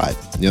that squad.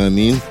 You know what I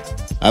mean?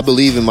 I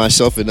believe in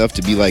myself enough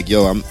to be like,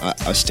 yo,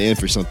 I stand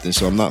for something,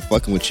 so I'm not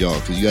fucking with y'all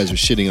because you guys are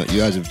shitting on,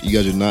 you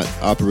guys are not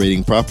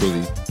operating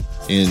properly.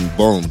 And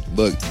boom,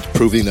 look,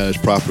 proving that it's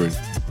proper.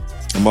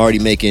 I'm already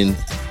making,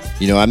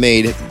 you know, I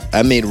made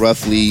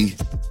roughly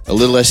a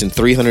little less than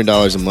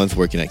 $300 a month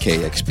working at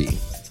KXP,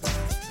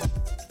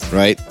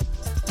 right?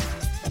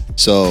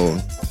 So,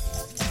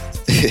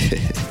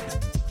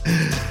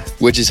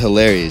 which is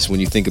hilarious when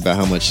you think about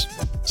how much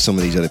some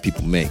of these other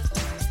people make.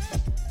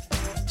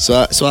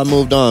 So I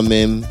moved on,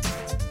 man.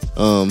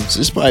 So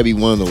this will probably be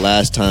one of the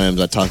last times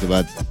I talk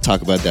about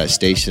that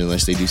station,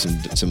 unless they do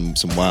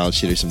some wild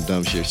shit or some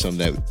dumb shit or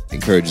something that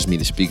encourages me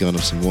to speak on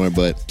them some more.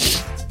 But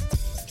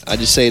I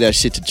just say that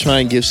shit to try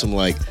and give some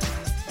like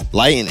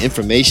light and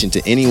information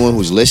to anyone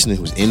who's listening,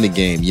 who's in the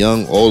game,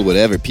 young, old,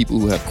 whatever, people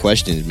who have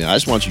questions, man. I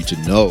just want you to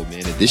know,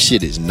 man, that this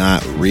shit is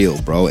not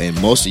real, bro. And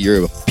most of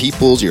your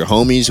peoples, your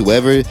homies,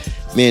 whoever,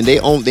 man, they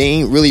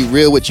ain't really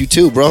real with you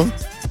too, bro.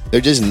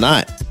 They're just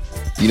not.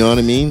 You know what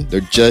I mean?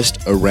 They're just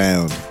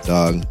around,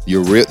 dog.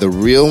 The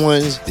real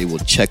ones, they will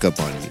check up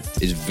on you.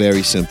 It's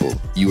very simple.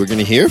 You are going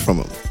to hear from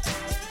them.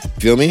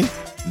 Feel me?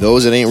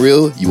 Those that ain't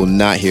real, you will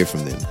not hear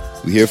from them.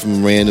 We hear from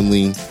them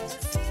randomly.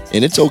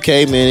 And it's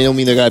okay, man. It don't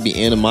mean there got to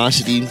be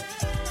animosity.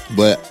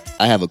 But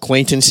I have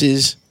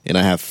acquaintances and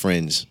I have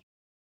friends.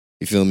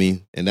 You feel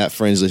me? And that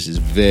friends list is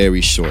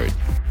very short.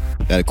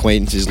 That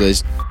acquaintances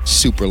list,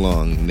 super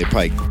long. And they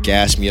probably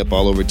gas me up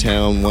all over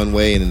town one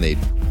way and then they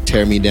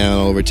tear me down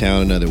all over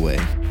town another way.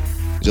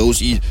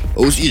 OC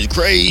is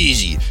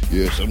crazy.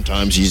 Yeah,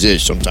 sometimes he's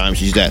this, sometimes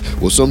he's that.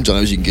 Well,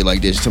 sometimes you can get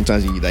like this,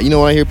 sometimes you can get that. You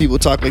know, when I hear people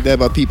talk like that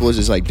about people, it's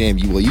just like, damn,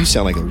 you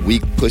sound like a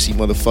weak pussy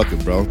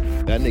motherfucker, bro.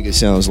 That nigga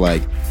sounds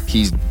like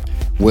he's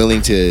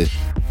willing to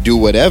do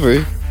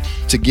whatever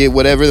to get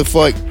whatever the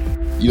fuck,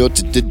 you know,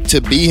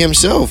 to be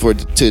himself or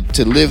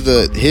to live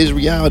his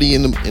reality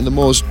in the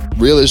most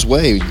realest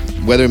way,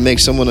 whether it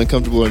makes someone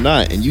uncomfortable or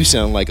not. And you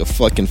sound like a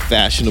fucking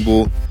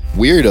fashionable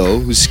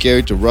weirdo who's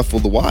scared to ruffle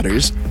the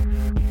waters.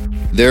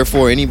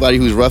 Therefore, anybody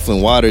who's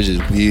ruffling waters is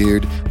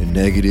weird and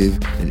negative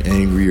and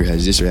angry or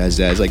has this or has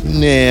that. It's like,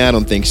 nah, I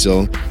don't think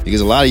so. Because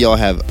a lot of y'all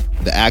have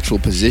the actual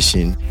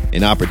position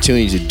and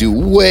opportunity to do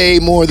way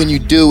more than you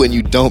do, and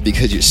you don't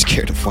because you're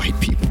scared of white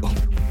people.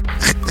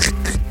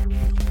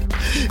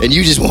 And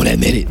you just won't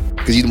admit it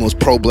because you're the most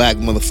pro-black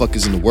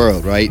motherfuckers in the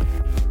world, right?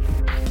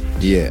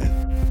 Yeah.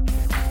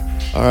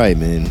 All right,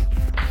 man.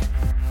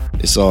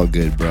 It's all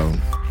good, bro.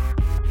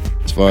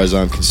 As far as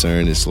I'm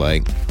concerned, it's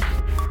like,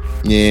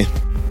 yeah,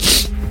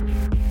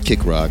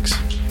 kick rocks.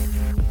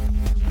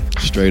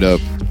 Straight up.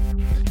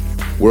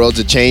 Worlds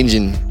are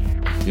changing.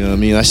 You know what I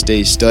mean? I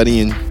stay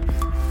studying.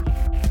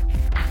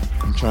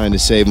 I'm trying to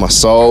save my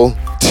soul.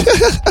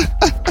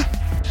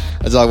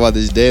 I talk about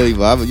this daily,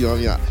 but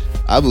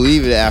I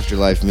believe in the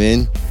afterlife,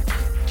 man.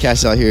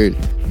 Cats out here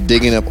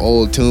digging up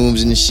old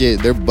tombs and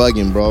shit. They're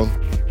bugging, bro. You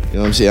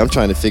know what I'm saying? I'm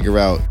trying to figure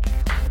out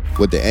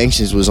what the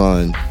ancients was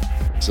on.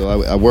 So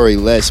I worry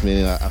less,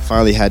 man. I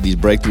finally had these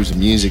breakthroughs of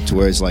music to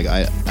where it's like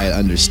I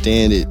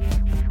understand it,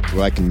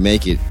 where I can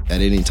make it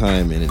at any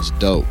time, and it's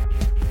dope.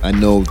 I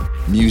know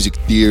music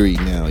theory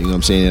now, you know what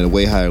I'm saying, at a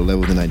way higher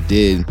level than I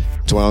did.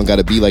 So I don't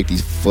gotta be like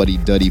these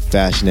fuddy-duddy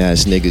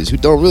fashion-ass niggas who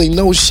don't really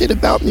know shit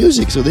about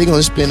music. So they're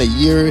gonna spend a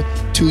year,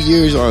 2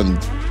 years on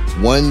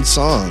one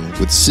song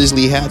with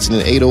sizzly hats and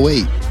an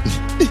 808.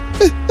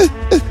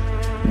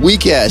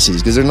 Weak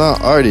asses, because they're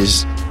not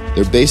artists.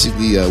 They're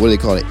basically, what do they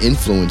call it,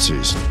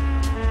 influencers.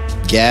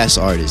 Gas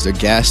artists. They're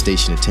gas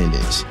station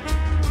attendants.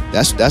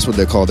 That's what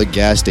they're called. They're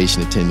gas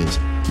station attendants.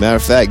 Matter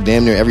of fact,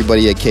 damn near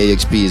everybody at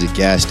KXP is a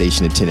gas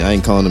station attendant. I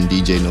ain't calling them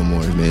DJ no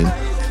more, man.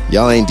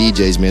 Y'all ain't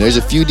DJs, man. There's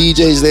a few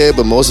DJs there,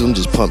 but most of them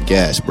just pump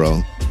gas,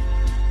 bro.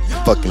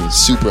 Fucking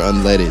super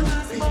unleaded.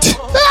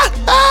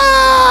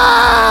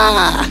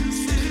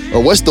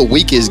 Or what's the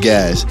weakest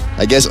gas?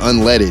 I guess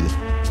unleaded.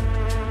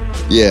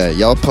 Yeah,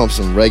 y'all pump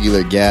some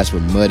regular gas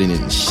with mud in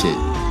it and shit.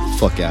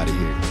 Fuck out of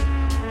here.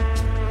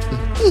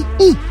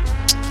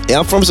 Yeah,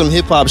 I'm from some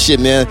hip-hop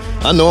shit, man.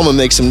 I know I'm gonna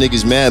make some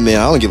niggas mad, man.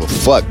 I don't give a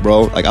fuck,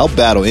 bro. Like, I'll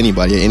battle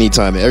anybody at any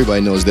time, and everybody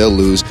knows they'll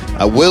lose.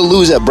 I will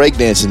lose at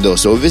breakdancing, though.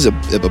 So if it's a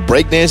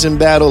breakdancing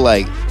battle,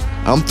 like,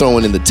 I'm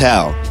throwing in the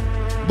towel.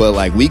 But,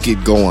 like, we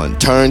could go on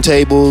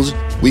turntables.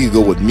 We could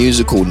go with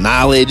musical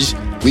knowledge.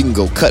 We can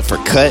go cut for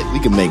cut. We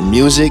can make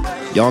music.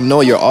 Y'all know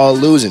you're all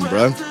losing,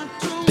 bro.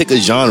 Pick a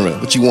genre.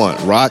 What you want?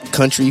 Rock,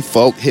 country,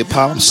 folk,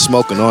 hip-hop? I'm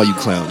smoking all you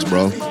clowns,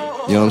 bro. You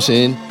know what I'm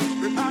saying?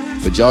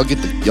 But y'all get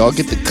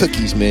the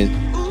cookies,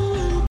 man.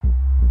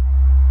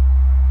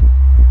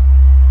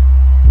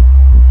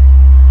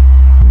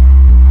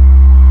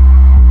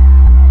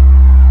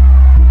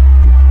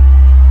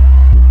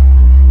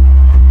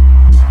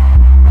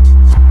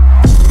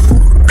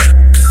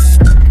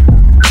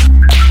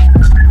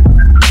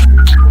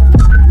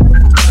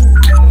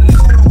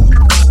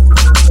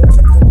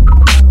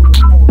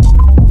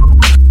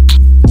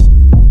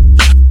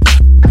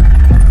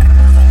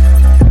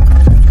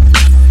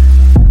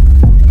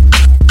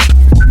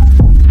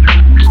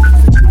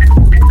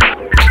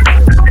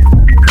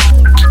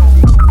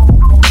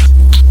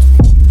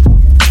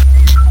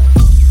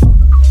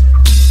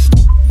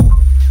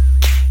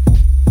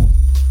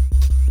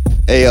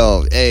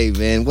 Hey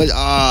man,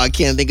 I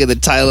can't think of the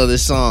title of the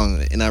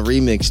song, and I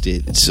remixed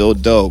it. It's so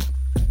dope.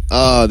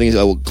 I think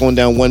it's going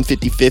down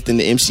 155th in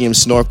the MCM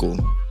Snorkel.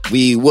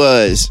 We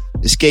was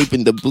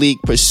escaping the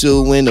bleak,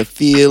 pursuing a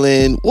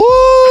feeling.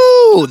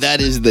 Woo! That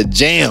is the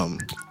jam.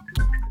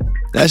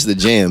 That's the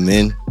jam,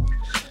 man.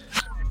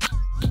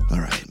 All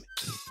right.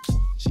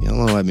 See how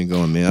long I've been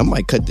going, man. I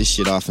might cut this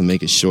shit off and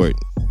make it short,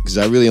 because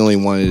I really only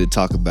wanted to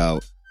talk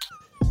about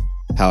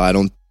how I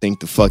don't think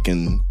the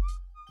fucking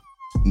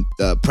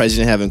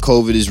president having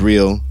COVID is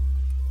real.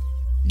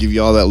 Give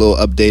you all that little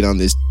update on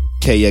this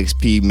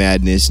KXP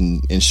madness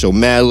and show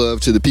mad love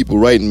to the people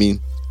writing me.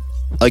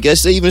 I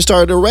guess they even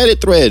started a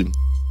Reddit thread.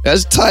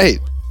 That's tight.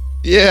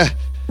 Yeah.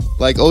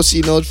 Like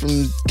OCnotes from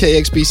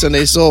KXP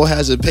Sunday Soul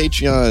has a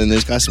Patreon and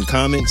there's got some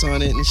comments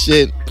on it and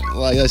shit.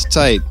 Like, that's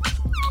tight.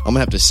 I'm gonna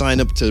have to sign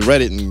up to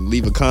Reddit and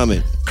leave a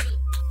comment.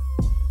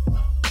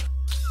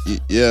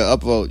 Yeah,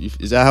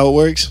 upvote. Is that how it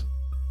works?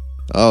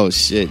 Oh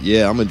shit,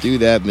 yeah, I'm gonna do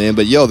that, man.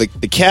 But yo, the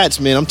cats,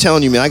 man, I'm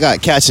telling you, man, I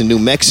got cats in New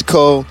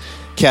Mexico,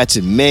 cats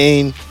in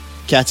Maine,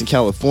 cats in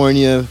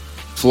California,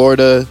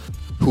 Florida,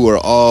 who are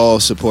all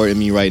supporting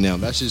me right now.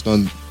 That's just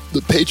on the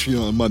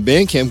Patreon. My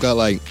Bandcamp got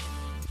like,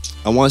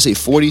 I want to say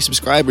 40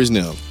 subscribers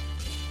now.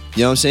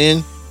 You know what I'm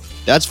saying?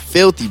 That's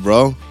filthy,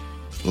 bro.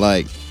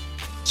 Like,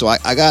 so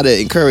I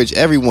gotta encourage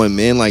everyone,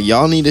 man. Like,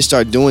 y'all need to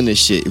start doing this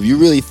shit. If you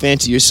really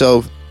fancy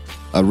yourself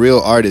a real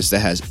artist that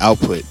has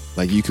output,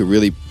 like you could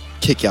really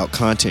kick out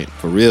content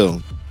for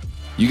real,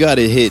 you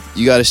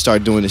gotta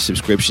start doing the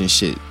subscription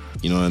shit.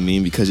 You know what I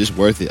mean? Because it's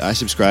worth it. I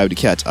subscribe to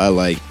cats I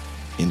like,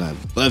 and I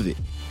love it.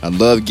 I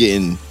love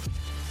getting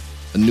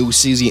a new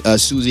Susie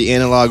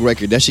analog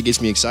record. That shit gets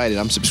me excited.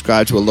 I'm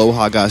subscribed to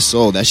Aloha Got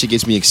Soul. That shit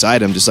gets me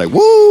excited. I'm just like,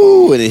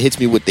 woo! And it hits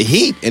me with the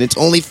heat. And it's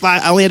only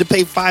I only had to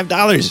pay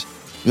 $5.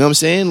 You know what I'm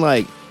saying?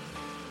 Like,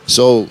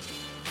 so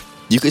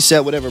you could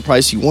set whatever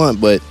price you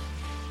want, but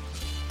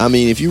I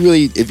mean, if you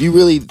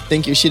really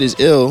think your shit is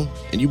ill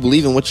and you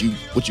believe in what you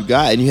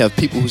got and you have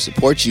people who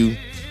support you,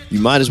 you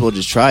might as well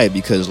just try it,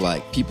 because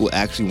like people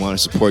actually want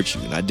to support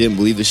you. And I didn't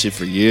believe this shit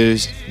for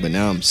years, but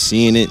now I'm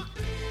seeing it,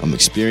 I'm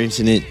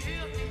experiencing it,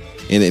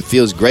 and it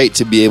feels great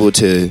to be able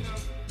to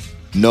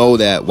know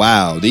that,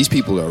 wow, these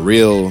people are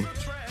real,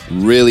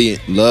 really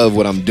love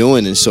what I'm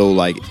doing. And so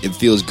like it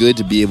feels good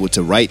to be able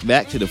to write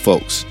back to the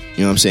folks,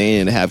 you know what I'm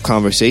saying, and to have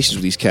conversations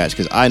with these cats,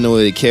 because I know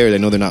they care. They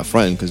know they're not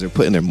fronting because they're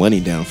putting their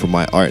money down for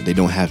my art. They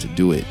don't have to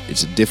do it.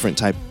 It's a different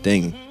type of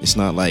thing. It's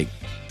not like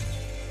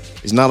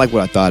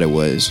what I thought it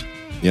was.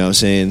 You know what I'm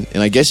saying?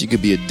 And I guess you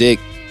could be a dick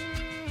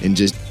and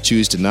just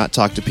choose to not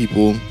talk to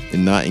people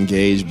and not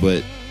engage,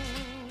 but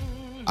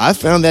I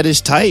found that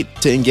it's tight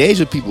to engage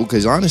with people,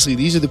 because honestly,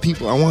 these are the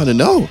people I want to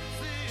know.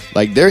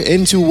 Like, they're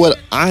into what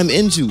I'm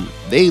into.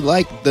 They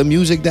like the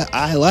music that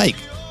I like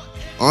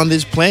on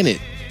this planet.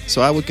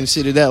 So I would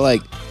consider that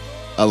like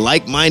a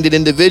like-minded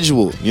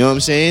individual. You know what I'm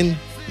saying?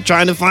 I'm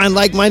trying to find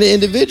like-minded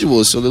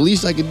individuals. So the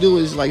least I could do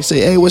is like say,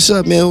 hey, what's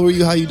up, man? Who are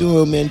you? How you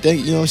doing, man? Thank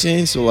you. You know what I'm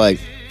saying? So like,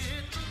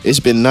 it's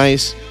been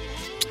nice.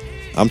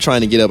 I'm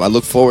trying to get up. I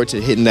look forward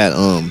to hitting that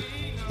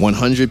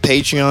 100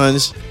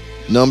 Patreons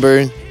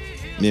number.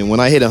 Man, when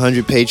I hit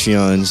 100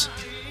 Patreons,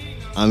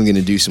 I'm going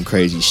to do some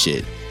crazy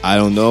shit. I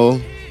don't know.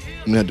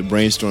 I'm going to have to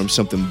brainstorm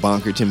something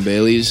bonker Tim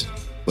Bailey's,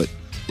 but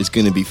it's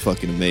going to be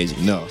fucking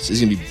amazing. No, it's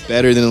going to be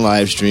better than a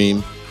live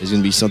stream. It's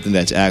going to be something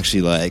that's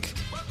actually like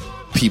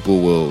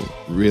people will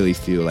really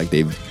feel like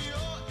they've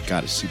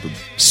got a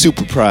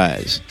super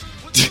prize.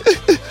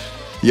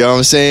 You know what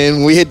I'm saying?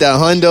 When we hit that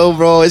hundo,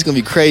 bro, it's going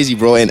to be crazy,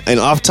 bro. And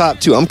off top,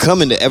 too, I'm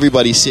coming to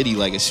everybody's city.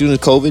 Like, as soon as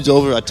COVID's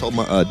over, I told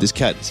this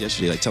cat this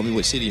yesterday, like, tell me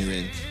what city you're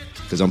in.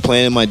 Because I'm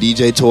planning my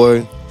DJ tour.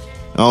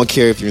 I don't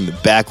care if you're in the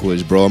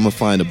backwoods, bro. I'm going to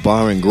find a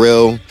bar and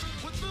grill.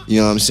 You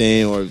know what I'm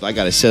saying? Or if I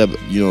got to set up,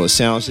 a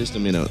sound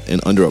system in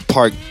under a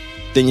park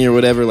thingy or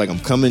whatever. Like, I'm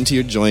coming to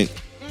your joint.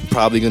 I'm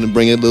probably going to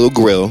bring a little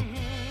grill,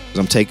 because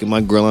I'm taking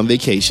my grill on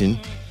vacation.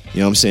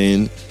 You know what I'm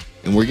saying?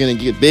 And we're going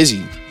to get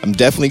busy. I'm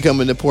definitely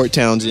coming to Port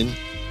Townsend.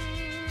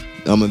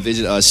 I'm going to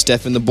visit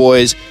Steph and the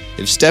boys.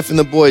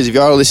 If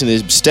y'all are listening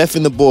to this, Steph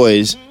and the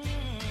boys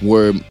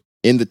were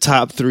in the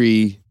top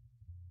 3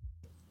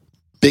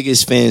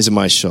 biggest fans of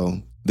my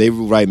show. They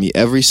would write me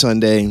every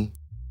Sunday.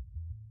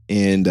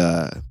 And,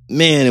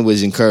 man, it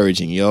was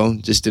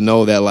encouraging, just to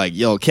know that, like,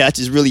 Cats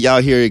is really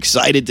out here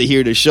excited to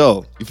hear the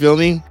show. You feel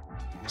me?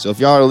 So if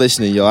y'all are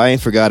listening, I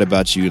ain't forgot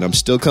about you. And I'm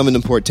still coming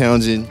to Port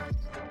Townsend.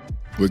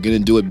 We're going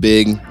to do it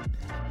big.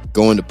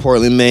 Going to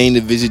Portland, Maine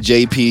to visit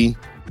JP.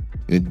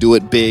 Gonna do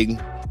it big. You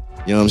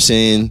know what I'm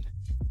saying?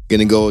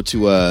 Gonna go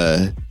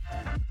to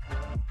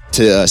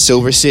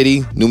Silver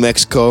City, New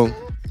Mexico.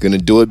 Gonna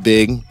do it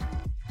big.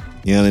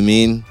 You know what I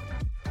mean?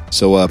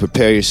 So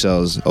prepare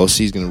yourselves.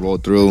 OC's gonna roll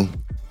through.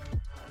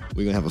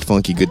 We're gonna have a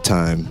funky good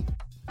time.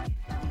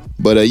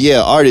 But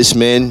artists,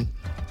 man.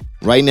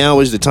 Right now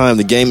is the time.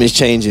 The game is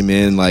changing,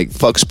 man. Like,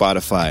 fuck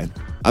Spotify.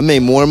 I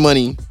made more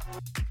money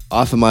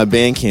off of my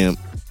Bandcamp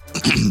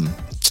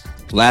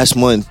last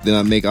month than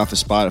I make off of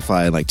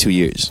Spotify in like 2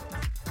 years.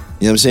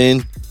 You know what I'm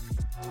saying?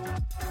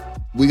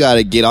 We got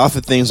to get off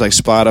of things like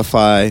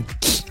Spotify,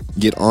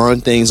 get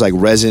on things like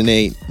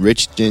Resonate.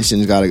 Rich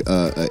Jensen's got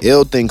a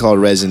ill thing called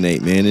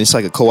Resonate, man. It's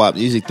like a co-op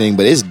music thing,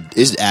 but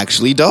it's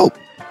actually dope.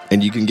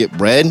 And you can get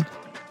bread,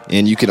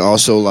 and you can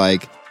also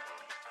like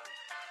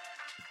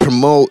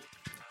promote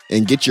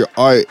and get your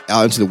art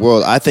out into the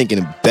world, I think, in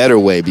a better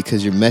way,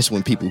 because you're messing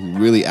with people who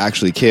really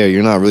actually care.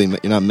 You're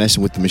not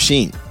messing with the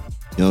machine.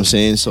 You know what I'm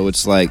saying? So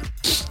it's like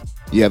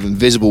you have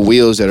invisible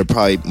wheels that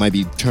are might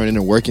be turning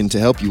and working to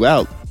help you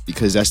out,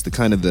 because that's the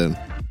kind of the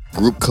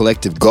group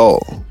collective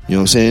goal. You know what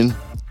I'm saying?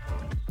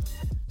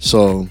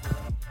 So,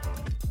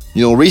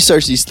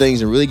 research these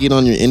things and really get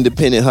on your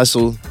independent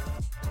hustle.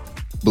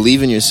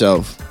 Believe in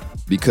yourself,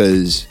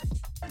 because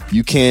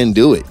you can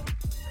do it.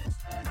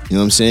 You know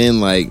what I'm saying?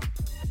 Like,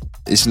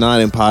 it's not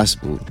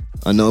impossible.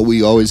 I know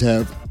we always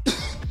have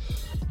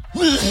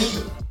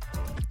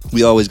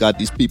we always got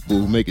these people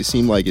who make it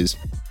seem like it's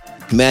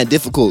mad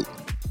difficult.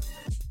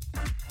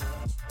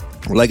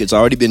 Or like it's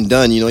already been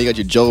done. You know, you got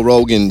your Joe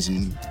Rogans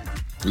and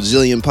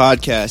Brazilian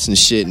podcasts and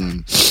shit,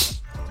 and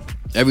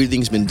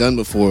everything's been done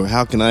before.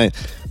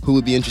 Who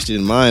would be interested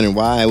in mine, or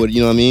why would,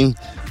 you know what I mean?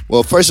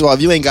 Well, first of all,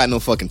 if you ain't got no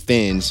fucking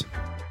fans,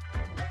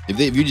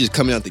 if you're just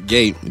coming out the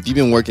gate, if you've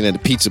been working at a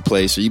pizza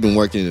place or you've been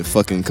working in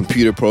fucking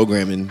computer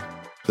programming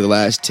for the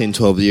last 10,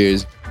 12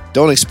 years,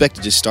 don't expect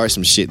to just start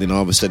some shit and then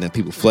all of a sudden have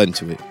people flood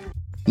into it.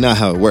 Not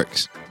how it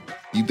works.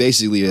 You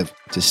basically have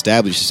to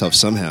establish yourself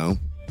somehow.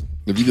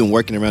 If you've been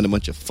working around a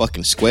bunch of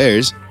fucking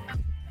squares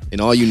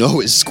and all you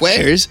know is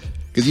squares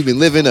because you've been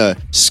living a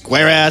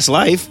square-ass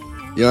life,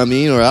 you know what I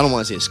mean? Or I don't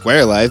want to say a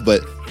square life,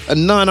 but a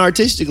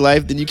non-artistic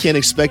life, then you can't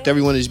expect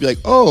everyone to just be like,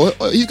 oh,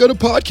 he's got a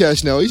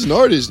podcast now, he's an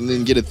artist, and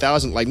then get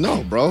 1,000. Like,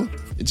 no, bro.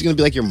 It's going to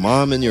be like your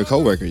mom and your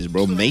coworkers,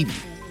 bro, maybe.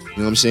 You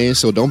know what I'm saying?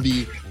 So don't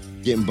be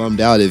getting bummed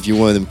out if you're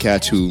one of them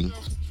cats who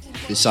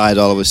decide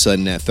all of a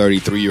sudden at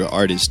 33 you're an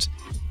artist.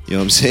 You know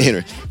what I'm saying?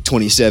 Or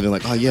 27,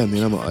 like, oh yeah,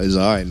 man, it's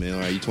all right, man. All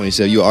right, you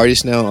 27, you an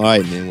artist now? All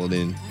right, man. Well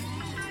then,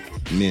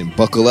 man,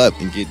 buckle up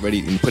and get ready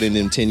and put in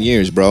them 10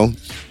 years, bro.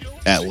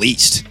 At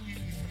least.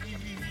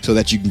 So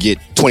that you can get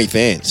 20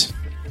 fans.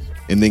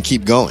 And then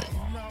keep going.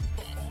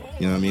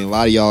 You know what I mean? A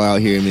lot of y'all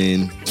out here,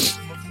 man,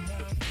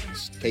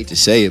 hate to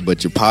say it,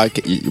 but your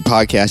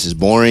podcast is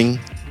boring.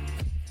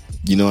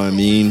 You know what I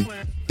mean?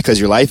 Because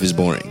your life is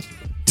boring.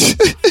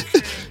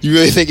 You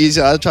really think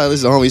I was trying to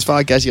listen to homie's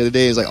podcast the other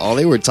day. It's like all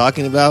they were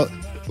talking about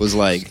was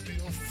like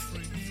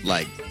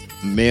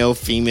male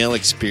female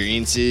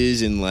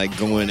experiences and like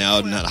going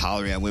out and not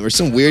hollering at women or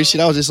some weird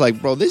shit. I was just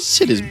like, bro, this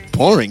shit is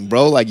boring,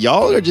 bro. Like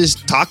y'all are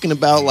just talking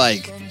about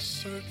like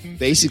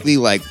basically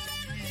like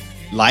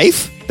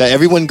life that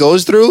everyone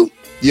goes through.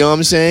 You know what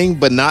I'm saying?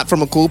 But not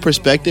from a cool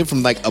perspective,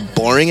 from like a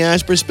boring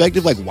ass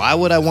perspective. Like why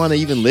would I want to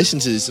even listen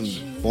to some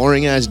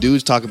boring ass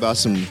dudes talk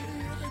about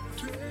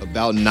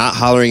not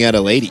hollering at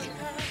a lady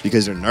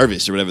because they're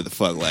nervous or whatever the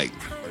fuck, like,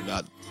 or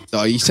not.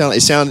 Oh,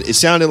 it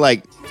sounded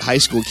like high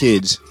school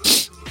kids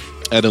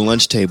at a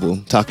lunch table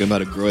talking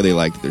about a girl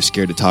they're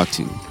scared to talk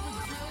to.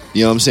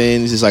 You know what I'm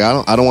saying? It's just like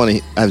I don't want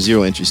to. I have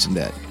zero interest in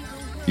that.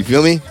 You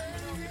feel me?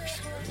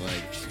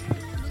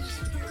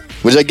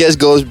 Which I guess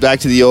goes back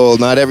to the old,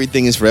 not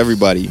everything is for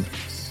everybody.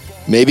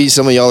 Maybe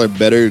some of y'all are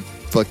better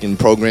fucking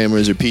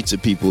programmers or pizza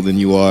people than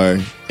you are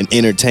an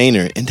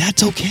entertainer, and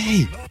that's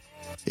okay.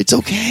 It's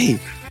okay.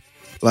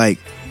 Like,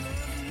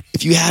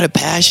 if you had a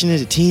passion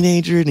as a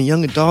teenager and a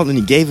young adult and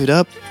you gave it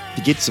up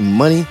to get some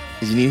money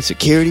because you needed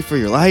security for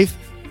your life,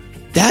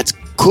 that's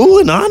cool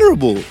and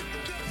honorable.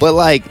 But,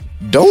 like,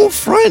 don't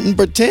front and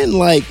pretend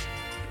like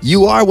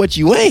you are what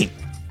you ain't.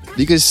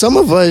 Because some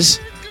of us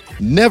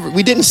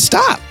we didn't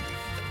stop.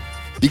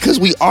 Because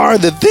we are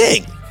the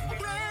thing.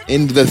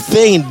 And the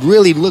thing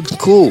really looks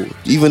cool.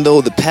 Even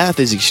though the path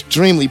is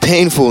extremely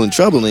painful and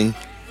troubling,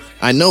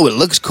 I know it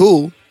looks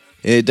cool.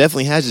 And it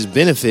definitely has its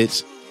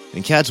benefits.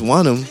 And cats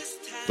want them.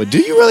 But do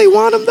you really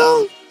want them,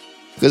 though?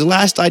 Because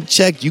last I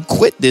checked, you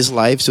quit this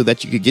life so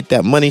that you could get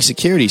that money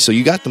security. So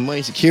you got the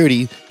money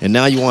security, and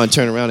now you want to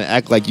turn around and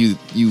act like you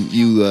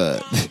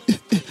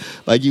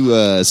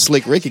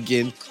Slick Rick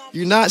again.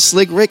 You're not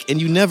Slick Rick,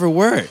 and you never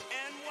were.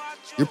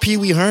 You're Pee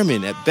Wee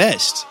Herman at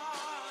best.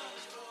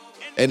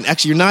 And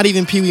actually, you're not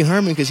even Pee Wee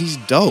Herman because he's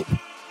dope.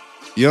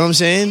 You know what I'm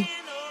saying?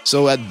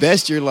 So at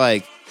best, you're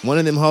like one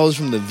of them hoes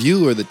from The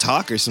View or The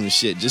Talk or some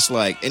shit. Just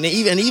like, and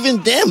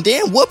even damn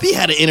Whoopi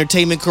had an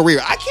entertainment career.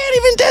 I can't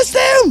even diss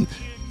them.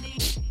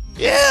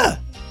 Yeah.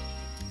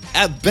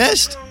 At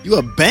best, you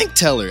a bank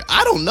teller.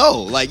 I don't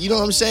know. Like, you know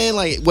what I'm saying?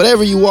 Like,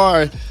 whatever you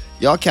are,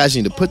 y'all cats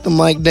need to put the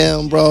mic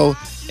down, bro.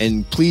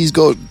 And please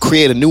go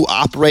create a new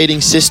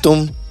operating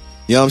system.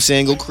 You know what I'm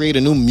saying? Go create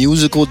a new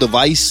musical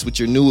device with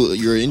your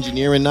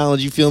engineering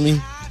knowledge, you feel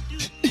me?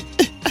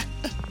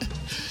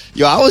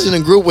 Yo, I was in a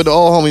group with the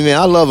old homie, man.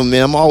 I love him,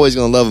 man. I'm always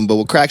going to love him. But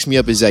what cracks me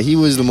up is that he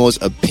was the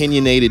most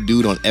opinionated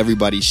dude on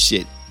everybody's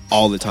shit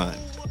all the time.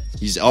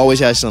 He always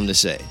has something to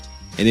say.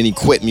 And then he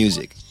quit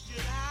music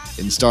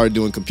and started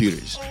doing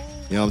computers.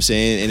 You know what I'm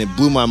saying? And it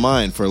blew my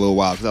mind for a little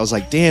while because I was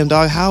like, damn,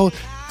 dog, how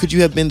could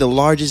you have been the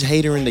largest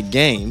hater in the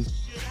game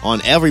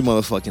on every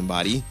motherfucking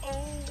body?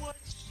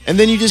 And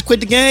then you just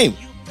quit the game.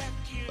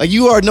 Like,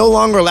 you are no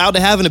longer allowed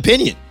to have an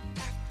opinion.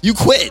 You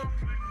quit.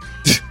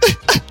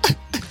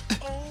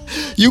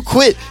 You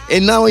quit.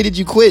 And not only did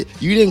you quit,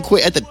 you didn't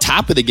quit at the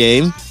top of the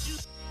game.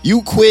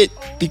 You quit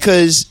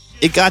because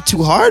it got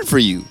too hard for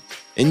you.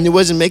 And it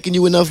wasn't making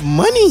you enough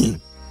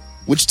money.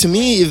 Which to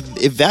me,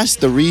 if that's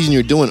the reason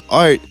you're doing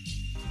art,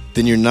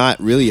 then you're not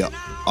really an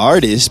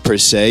artist per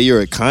se.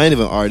 You're a kind of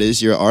an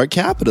artist. You're an art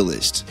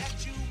capitalist.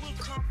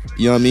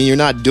 You know what I mean? You're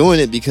not doing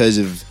it because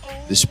of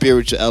the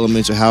spiritual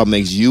elements or how it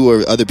makes you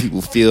or other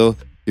people feel.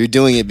 You're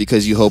doing it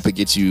because you hope it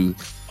gets you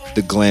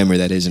the glamour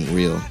that isn't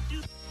real.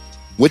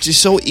 Which is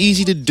so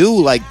easy to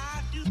do. Like,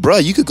 bro,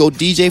 you could go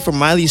DJ for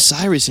Miley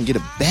Cyrus and get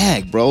a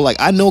bag, bro. Like,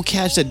 I know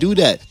cats that do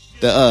that.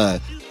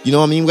 You know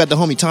what I mean? We got the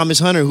homie Thomas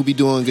Hunter who be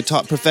doing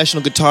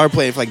professional guitar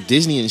playing for like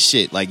Disney and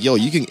shit. Like, yo,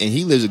 you can, and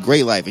he lives a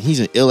great life and he's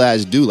an ill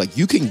ass dude. Like,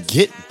 you can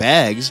get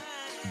bags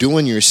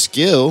doing your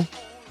skill.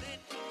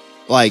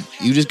 Like,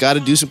 you just got to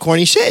do some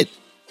corny shit.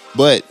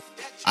 But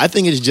I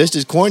think it's just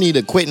as corny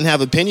to quit and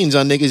have opinions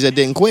on niggas that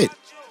didn't quit,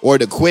 or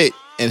to quit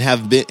and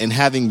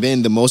having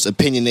been the most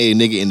opinionated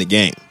nigga in the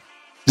game.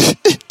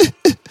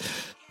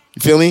 You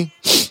feel me?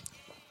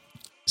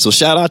 So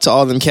shout out to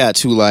all them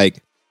cats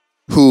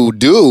who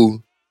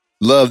do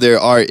love their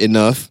art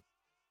enough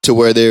to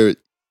where they're,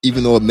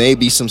 even though it may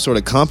be some sort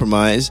of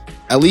compromise,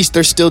 at least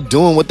they're still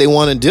doing what they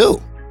want to do.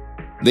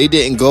 They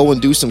didn't go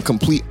and do some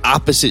complete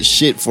opposite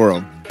shit for a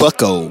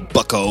bucko.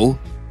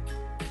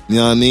 You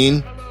know what I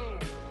mean?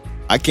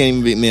 I can't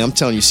even be, man, I'm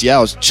telling you,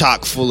 Seattle's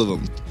chock full of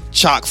them.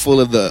 Chock full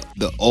of the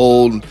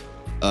old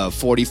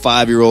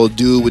 45-year-old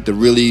dude with the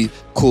really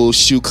cool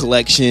shoe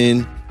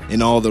collection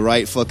and all the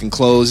right fucking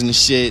clothes and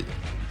shit.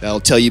 That'll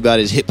tell you about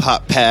his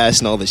hip-hop past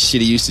and all the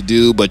shit he used to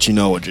do, but you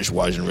know, it just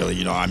wasn't really,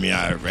 you know, I mean,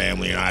 I had a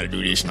family and I had to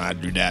do this and I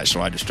had to do that,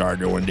 so I just started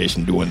doing this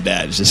and doing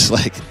that. It's just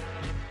like,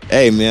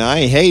 hey, man, I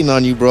ain't hating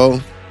on you, bro.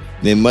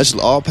 Man, much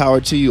all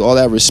power to you, all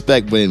that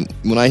respect, but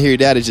when I hear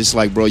that, it's just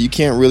like, bro, you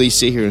can't really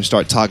sit here and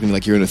start talking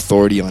like you're an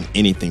authority on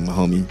anything, my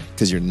homie,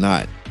 because you're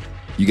not.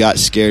 You got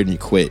scared and you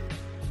quit.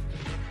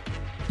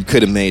 You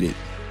could have made it.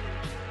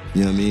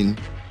 You know what I mean?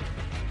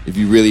 If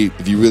you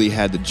really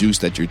had the juice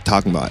that you're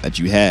talking about, that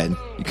you had,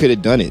 you could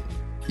have done it.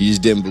 You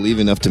just didn't believe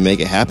enough to make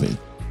it happen.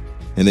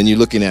 And then you're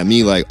looking at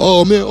me like,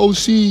 oh man,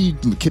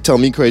 OC,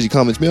 telling me crazy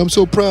comments, man, I'm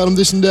so proud, I'm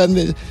this and that and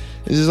this.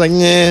 It's just like,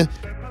 nah,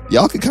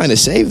 y'all could kind of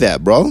save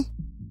that, bro.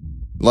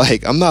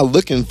 Like, I'm not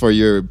looking for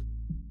your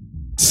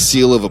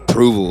seal of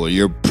approval or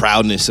your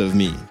proudness of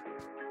me.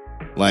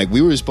 Like,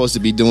 we were supposed to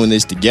be doing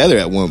this together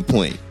at one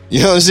point.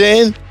 You know what I'm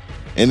saying?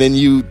 And then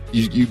you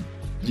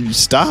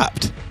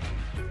stopped.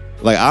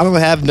 Like, I don't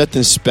have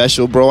nothing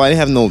special, bro. I didn't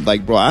have no,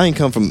 like, bro, I ain't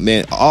come from,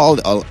 man,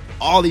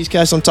 all these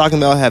cats I'm talking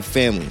about have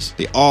families.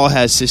 They all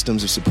had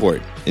systems of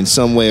support in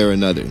some way or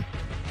another.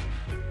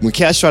 When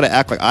cats try to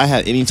act like I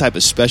had any type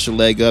of special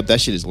leg up,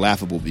 that shit is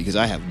laughable because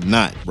I have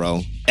not,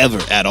 bro. Ever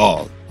at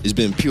all. It's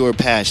been pure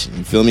passion.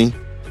 You feel me?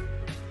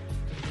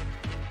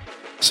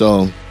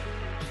 So,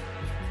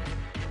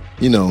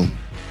 you know,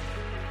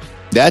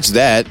 that's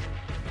that.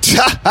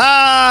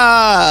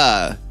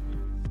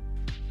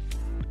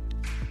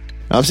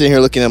 I'm sitting here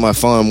looking at my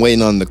phone. I'm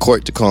waiting on the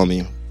court to call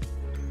me.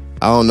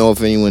 I don't know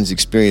if anyone's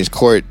experienced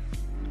court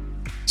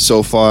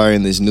so far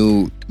in this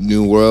new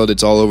world.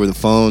 It's all over the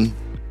phone.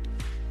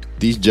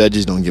 These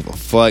judges don't give a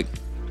fuck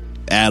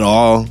at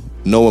all.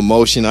 No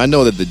emotion. I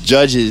know that the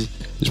judges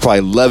is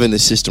probably loving the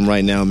system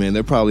right now, man.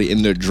 They're probably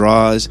in their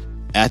drawers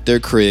at their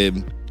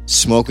crib,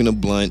 smoking a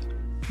blunt,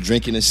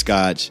 drinking a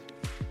scotch,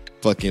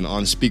 fucking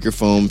on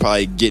speakerphone,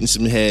 probably getting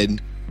some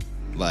head,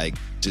 like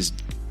just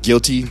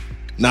guilty,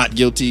 not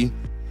guilty,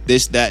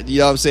 this, that, you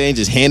know what I'm saying?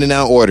 Just handing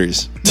out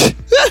orders.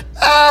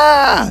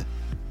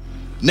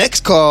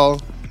 Next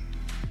call.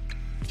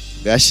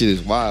 That shit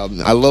is wild.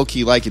 I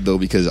low-key like it though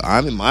because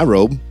I'm in my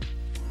robe.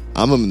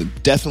 I'm gonna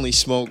definitely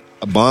smoke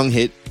a bong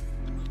hit.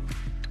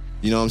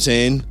 You know what I'm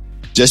saying?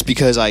 Just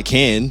because I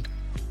can.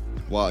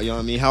 Well, you know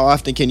what I mean? How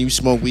often can you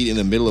smoke weed in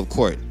the middle of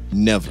court?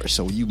 Never.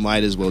 So you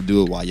might as well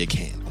do it while you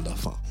can on the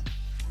phone.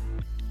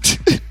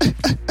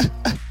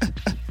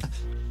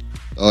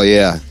 Oh,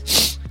 yeah.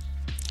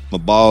 My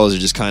balls are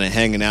just kind of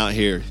hanging out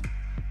here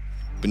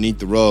beneath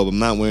the robe. I'm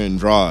not wearing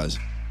drawers.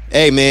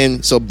 Hey,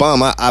 man. So,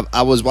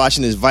 I was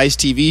watching this Vice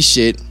TV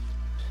shit.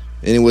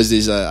 And it was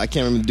this, I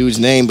can't remember the dude's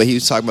name, but he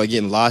was talking about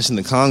getting lost in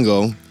the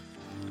Congo.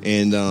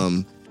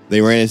 And, they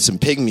ran into some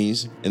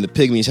pygmies, and the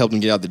pygmies helped them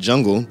get out the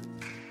jungle.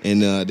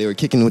 And they were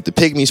kicking with the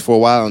pygmies for a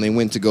while, and they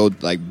went to go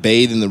like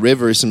bathe in the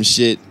river or some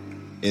shit.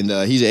 And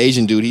he's an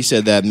Asian dude. He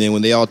said that, man,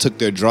 when they all took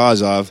their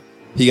drawers off,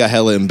 he got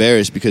hella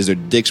embarrassed because their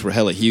dicks were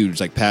hella huge,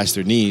 like past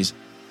their knees.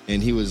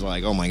 And he was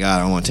like, oh my God,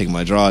 I don't want to take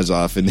my drawers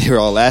off. And they were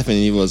all laughing,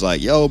 and he was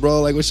like, yo,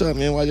 bro, like, what's up,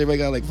 man? Why everybody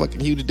got like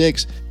fucking huge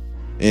dicks?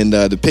 And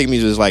the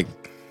pygmies was like,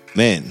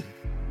 man,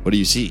 what do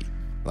you see?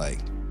 Like,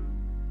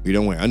 we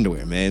don't wear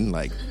underwear, man.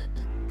 Like,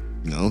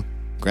 you know,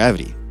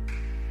 gravity.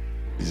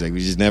 He's like, we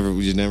just never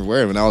wear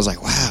them. And I was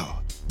like,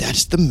 wow,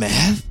 that's the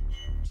math?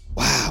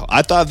 Wow.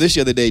 I thought of this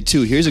the other day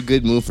too. Here's a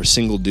good move for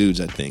single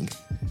dudes, I think.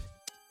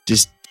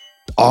 Just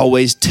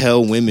always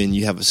tell women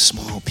you have a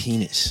small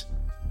penis.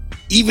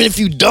 Even if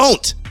you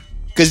don't.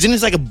 Because then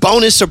it's like a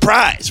bonus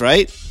surprise,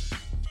 right?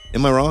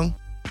 Am I wrong?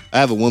 I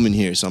have a woman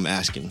here, so I'm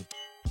asking.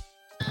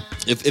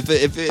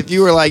 If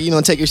you were like, you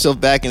know, take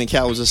yourself back and the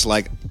cat was just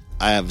like,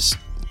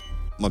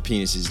 my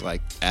penis is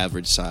like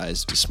average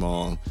size to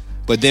small.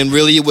 But then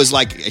really it was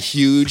like a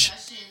huge.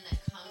 That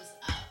comes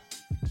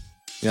up.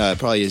 Yeah, it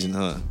probably isn't,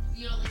 huh?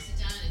 You don't like sit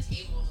down at a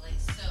table and like,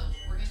 so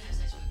we're gonna have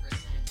sex for the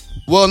first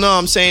time. Well, no,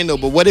 I'm saying though,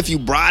 but what if you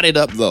brought it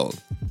up though?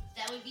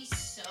 That would be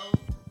so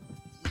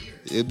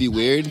weird. It'd be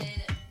weird.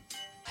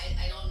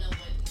 I don't know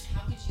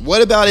how could you.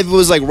 What about if it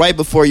was like right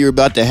before you were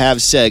about to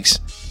have sex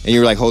and you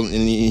were like holding,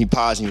 and he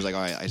paused and he was like,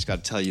 all right, I just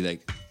got to tell you that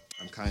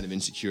I'm kind of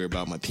insecure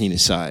about my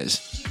penis size.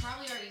 She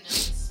probably already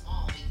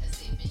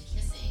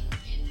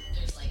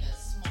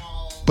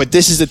But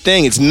this is the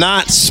thing. It's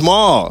not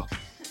small.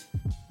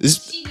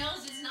 She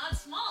knows it's not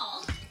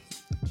small.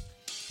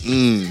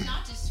 It's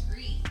not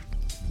discreet.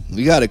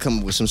 We got to come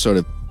up with some sort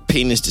of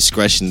penis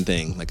discretion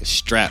thing, like a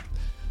strap.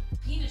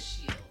 Penis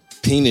shield.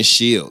 Penis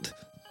shield.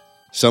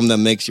 Something that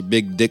makes your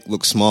big dick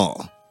look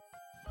small.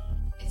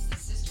 It's the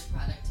sister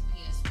product to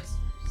Penis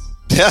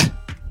Whispers.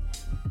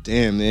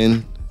 Damn,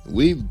 man.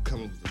 We've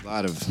come up with a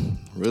lot of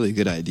really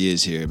good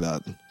ideas here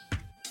about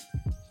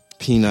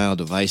penile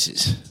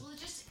devices. Well,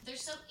 they're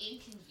so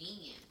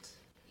inconvenient,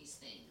 these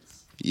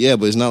things. Yeah,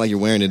 but it's not like you're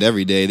wearing it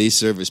every day. They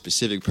serve a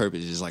specific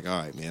purpose. It's like, all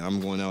right, man, I'm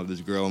going out with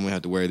this girl. I'm going to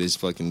have to wear this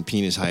fucking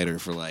penis hider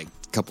for like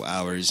a couple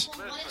hours.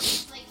 Well, what if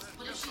she's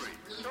really pretty,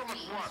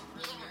 really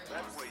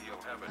nervous?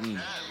 And he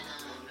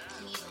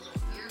needs a little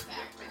fear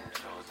factor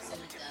so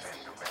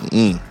he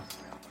doesn't.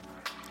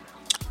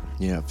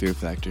 Yeah, fear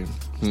factor.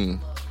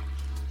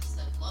 Just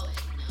like blow it,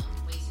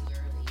 way too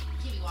early.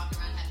 You can't be walking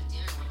around having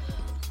dinner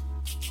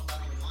with a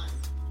level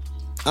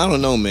 1. I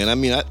don't know, man. I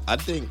mean, I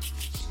think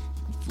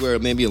wear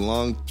maybe a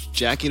long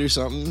jacket or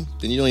something,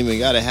 then you don't even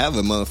got to have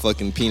a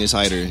motherfucking penis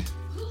hider.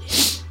 Who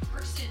is the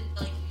person,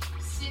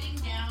 sitting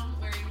down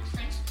wearing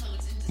trench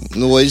coats?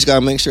 No, you just got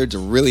to make sure it's a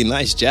really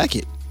nice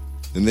jacket.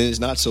 And then it's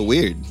not so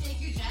weird.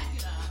 Take your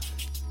jacket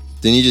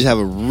off. Then you just have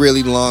a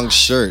really long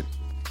shirt.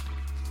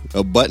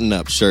 A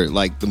button-up shirt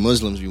like the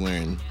Muslims be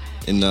wearing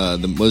in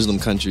the Muslim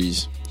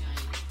countries.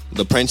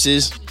 The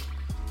princes.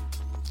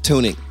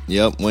 Tunic.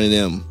 Yep, one of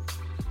them.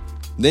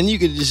 Then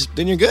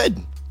then you're good.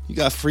 You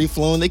got free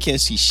flowing. They can't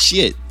see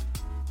shit.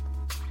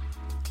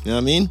 You know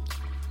what I mean?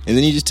 And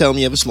then you just tell them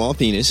you have a small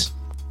penis.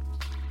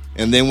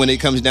 And then when it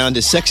comes down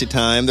to sexy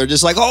time, they're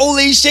just like,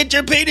 holy shit,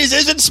 your penis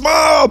isn't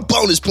small.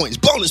 Bonus points,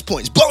 bonus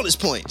points, bonus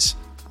points.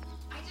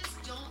 I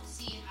just don't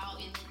see how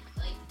in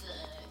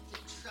the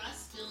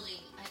trust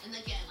building, and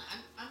again,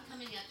 I'm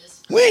coming at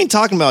this. We ain't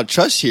talking about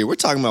trust here. We're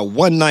talking about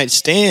one-night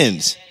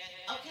stands.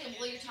 Okay,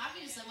 well, you're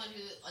talking to someone who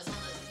is on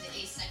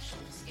the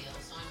asexual scale,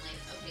 so I'm like,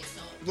 okay,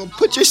 so. Well,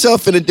 put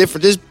yourself in a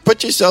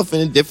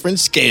different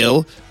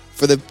scale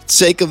for the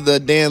sake of the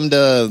damned.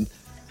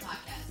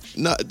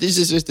 No, this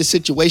is just the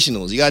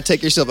situationals. You gotta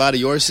take yourself out of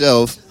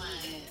yourself.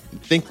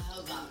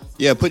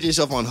 Put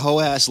yourself on hoe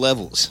ass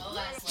levels.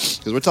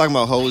 Because we're talking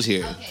about hoes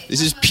here. Okay,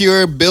 this is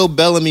pure Bill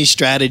Bellamy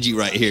strategy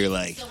right here.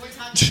 Like, so we're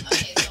talking.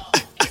 Okay, so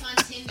it's on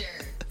Tinder.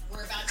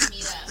 We're about to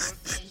meet up,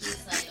 and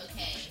he's like,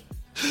 okay,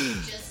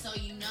 just so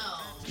you know,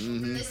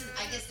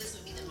 I guess this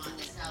would be the mod.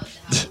 This is how it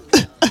would go.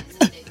 Is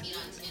that they meet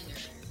on Tinder,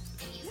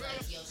 and he's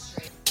like, yo,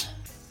 straight up,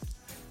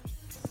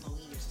 my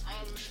wiener's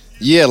tiny.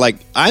 yeah, like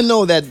I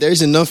know that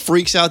there's enough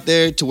freaks out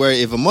there to where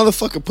if a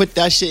motherfucker put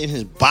that shit in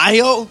his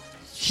bio,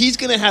 he's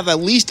gonna have at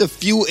least a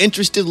few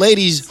interested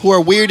ladies who are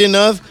weird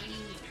enough.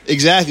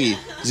 Exactly.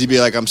 He'd be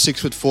like, I'm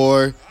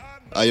 6'4". You know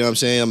what I'm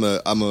saying?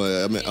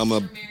 I'm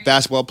a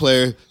basketball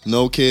player.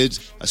 No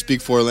kids. I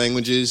speak 4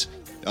 languages.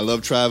 I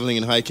love traveling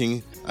and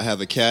hiking. I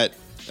have a cat.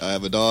 I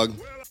have a dog.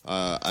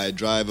 I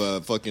drive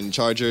a fucking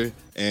Charger,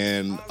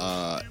 and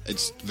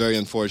it's very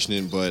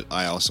unfortunate, but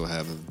I also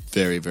have a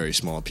very, very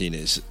small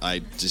penis. I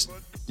just,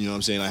 you know what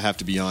I'm saying? I have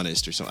to be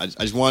honest or something.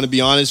 I just want to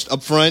be honest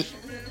up front.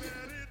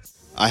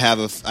 I have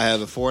a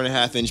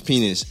 4.5 inch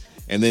penis,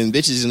 and then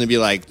bitches is gonna be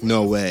like,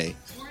 no way,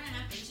 4.5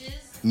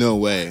 inches. no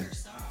way,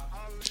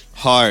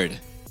 hard.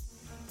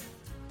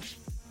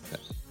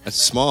 That's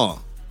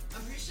small.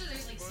 I'm pretty sure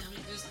there's so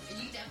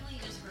many. You definitely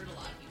just hurt a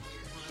lot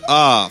of people.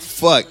 Ah,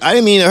 fuck. I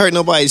didn't mean to hurt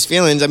nobody's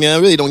feelings. I mean, I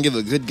really don't give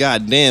a good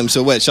goddamn.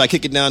 So what? Should I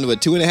kick it down to a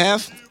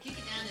 2.5? Kick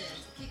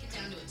it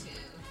down to a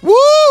 2. Woo!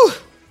 All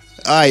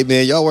right,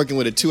 man. Y'all working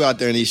with a 2 out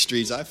there in these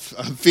streets. I'm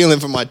feeling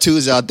for my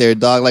 2s out there,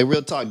 dog. Like,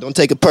 real talk. Don't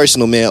take it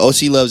personal, man.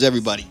 OC loves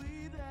everybody.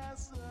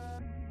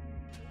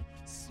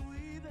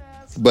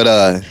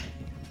 But,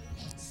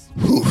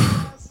 whew.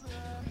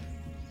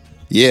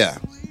 Yeah.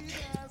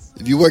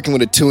 If you're working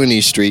with a 2 in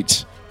these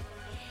streets,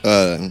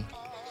 then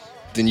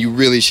you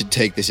really should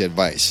take this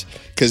advice.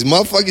 Because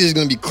motherfuckers is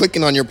going to be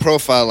clicking on your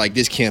profile like,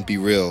 this can't be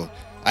real.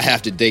 I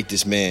have to date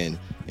this man.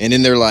 And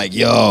then they're like,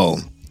 yo.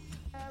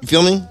 You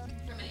feel me?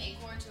 From an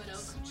acorn to an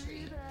oak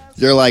tree.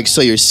 They're like,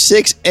 so you're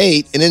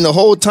 6'8", and then the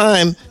whole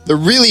time, they're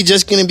really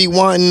just going to be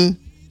wanting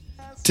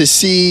to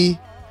see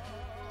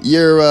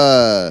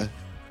your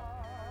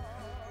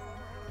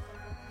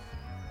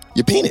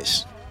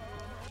penis.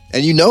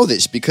 And you know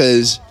this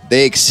because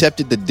they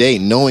accepted the date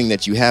knowing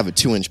that you have a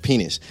 2-inch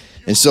penis.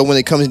 And so when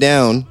it comes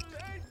down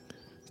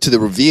to the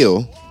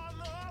reveal,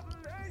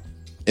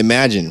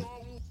 imagine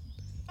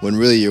when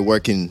really you're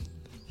working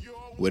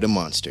with a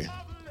monster.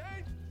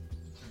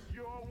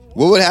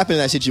 What would happen in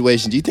that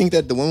situation? Do you think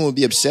that the woman would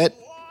be upset?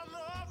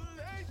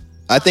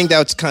 I think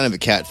that's kind of a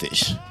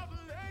catfish. I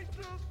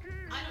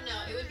don't know.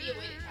 It would be a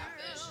way to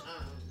catfish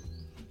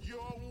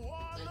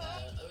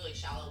a really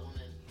shallow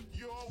woman.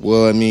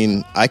 Well, I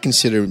mean, I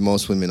consider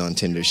most women on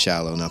Tinder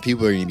shallow. Now,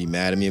 people are going to be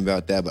mad at me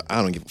about that, but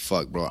I don't give a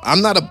fuck, bro.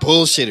 I'm not a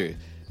bullshitter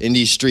in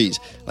these streets.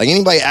 Like,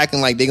 anybody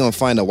acting like they're going to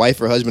find a wife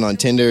or husband on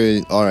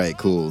Tinder, all right,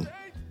 cool.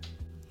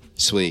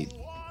 Sweet.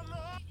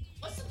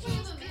 What's the point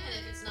of a man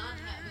if it's not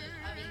having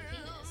a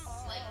penis?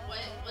 Like, what?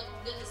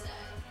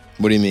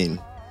 What do you mean?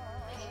 Like,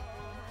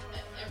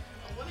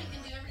 a woman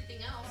can do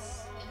everything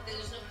else. If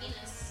there's no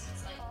penis,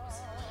 it's like, what's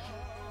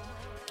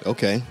the point?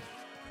 Okay.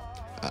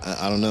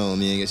 I don't know. I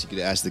mean, I guess you could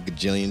ask the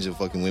gajillions of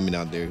fucking women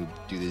out there who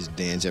do this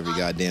dance every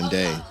goddamn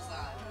day. I'm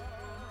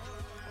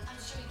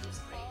sure he gives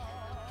great head.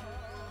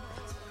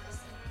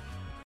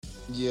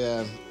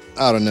 Yeah,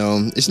 I don't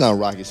know. It's not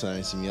rocket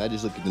science to me. I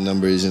just look at the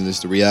numbers and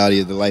it's the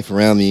reality of the life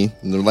around me.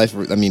 And the life,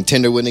 I mean,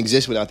 Tinder wouldn't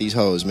exist without these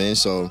hoes, man.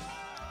 So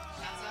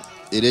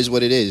it is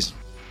what it is.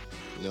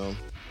 You know?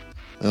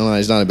 I don't know,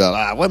 it's not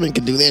about, women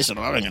can do this and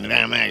women can do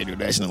that, man can do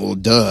this. And, well,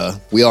 duh.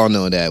 We all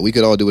know that. We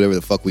could all do whatever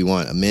the fuck we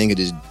want. A man could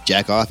just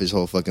jack off his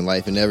whole fucking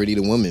life and never need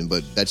a woman.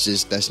 But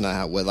that's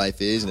not what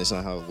life is, and that's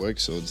not how it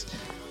works. So it's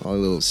all a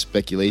little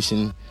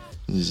speculation.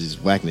 And it's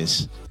just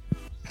whackness.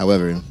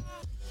 However,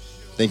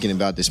 thinking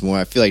about this more,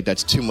 I feel like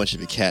that's too much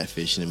of a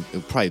catfish, and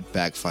it'll probably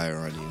backfire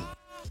on you.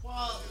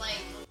 Well, like,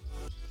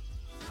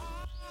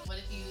 what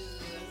if you...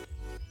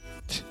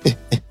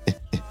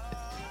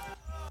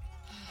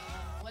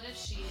 what if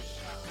she...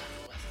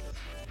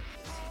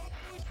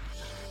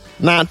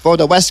 Not for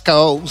the West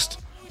Coast.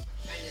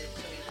 Trying to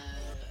join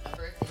a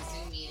birthday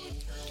Zoom meeting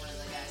for one of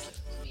the guys that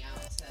flew me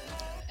out to...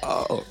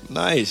 Oh,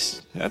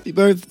 nice. Happy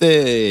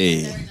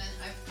birthday. I've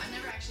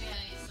never actually had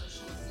any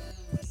social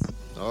Zooms.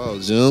 Oh,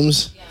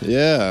 Zooms?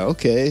 Yeah,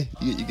 okay.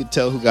 You could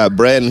tell who got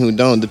bread and who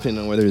don't,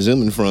 depending on where they're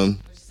zooming from.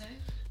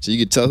 So you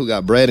could tell who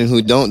got bread and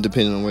who don't,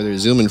 depending on where they're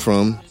zooming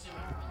from.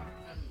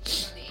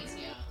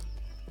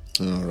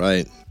 All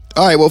right.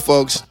 All right, well,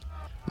 folks,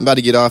 I'm about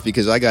to get off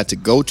because I got to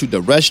go to the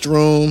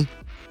restroom.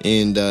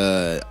 And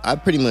I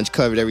pretty much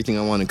covered everything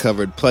I wanted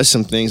covered, plus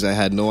some things I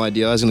had no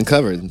idea I was going to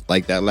cover,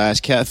 like that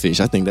last catfish.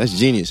 I think that's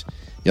genius.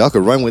 Y'all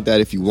could run with that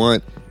if you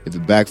want. If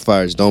it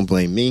backfires, don't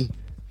blame me. You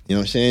know what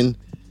I'm saying?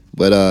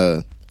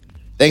 But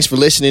thanks for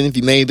listening. If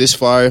you made it this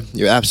far,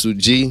 you're absolute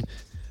G.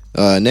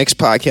 Next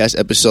podcast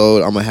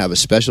episode, I'm going to have a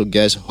special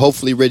guest,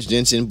 hopefully Rich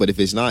Jensen, but if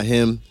it's not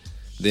him,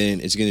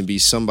 then it's going to be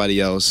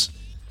somebody else.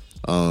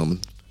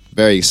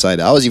 Very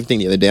excited. I was even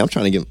thinking the other day, I'm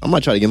gonna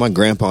try to get my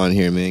grandpa on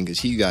here, man, because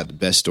he got the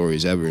best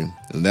stories ever,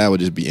 and that would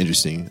just be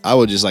interesting. I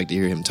would just like to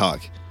hear him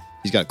talk.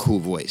 He's got a cool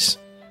voice.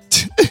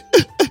 You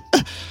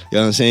know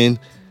what I'm saying?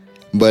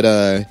 But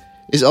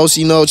it's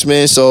OCnotes,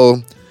 man.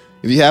 So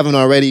if you haven't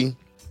already,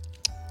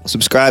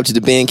 subscribe to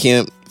the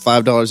Bandcamp.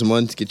 $5 a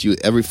month to get you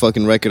every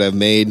fucking record I've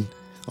made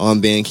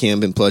on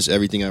Bandcamp, and plus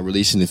everything I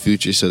release in the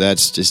future. So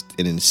that's just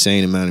an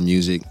insane amount of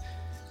music.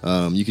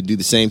 You could do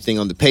the same thing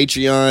on the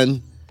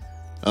Patreon.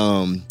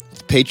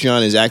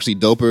 Patreon is actually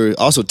doper.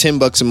 Also,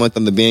 $10 a month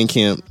on the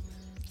Bandcamp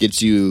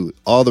gets you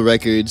all the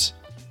records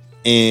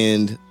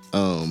and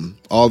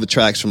all the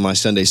tracks from my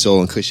Sunday Soul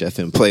and Kush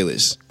FM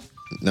playlist.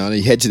 Now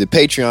you head to the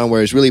Patreon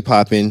where it's really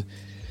popping.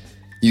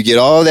 You get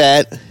all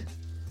that.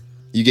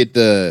 You get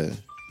the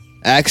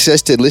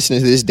access to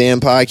listening to this damn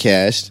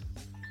podcast.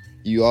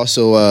 You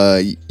also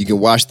you can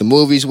watch the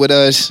movies with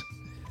us.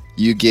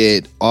 You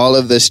get all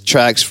of the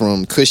tracks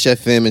from Kush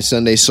FM and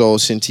Sunday Soul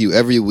sent to you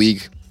every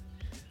week.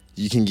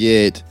 You can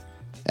get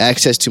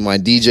access to my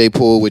DJ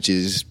pool, which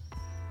is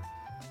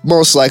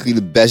most likely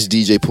the best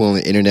DJ pool on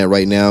the internet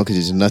right now because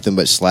it's nothing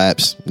but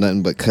slaps,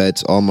 nothing but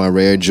cuts, all my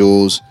rare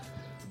jewels,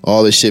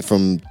 all this shit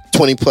from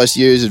 20 plus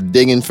years of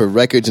digging for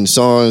records and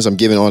songs. I'm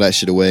giving all that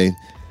shit away.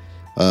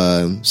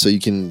 So you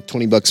can,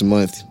 $20 a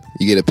month,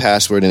 you get a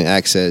password and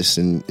access,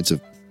 and it's a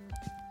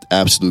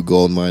absolute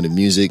gold mine of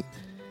music.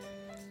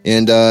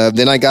 And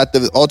then I got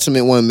the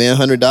ultimate one, man.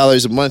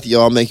 $100 a month,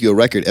 y'all. I'll make you a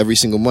record every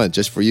single month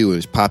just for you. It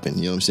was popping,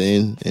 you know what I'm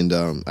saying? And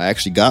I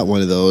actually got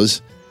one of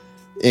those.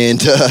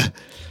 And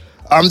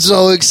I'm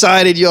so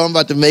excited, yo. I'm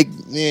about to make,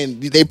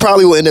 man, they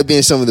probably will end up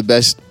being some of the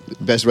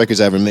best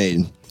records I ever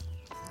made,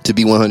 to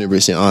be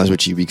 100% honest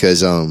with you,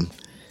 because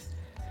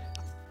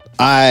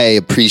I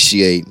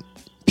appreciate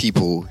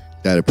people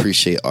that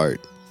appreciate art.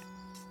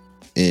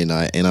 And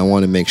I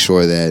want to make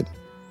sure that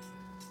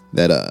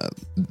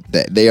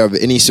they are,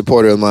 any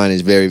supporter of mine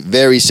is very,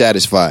 very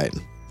satisfied.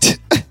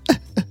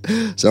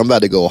 So I'm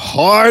about to go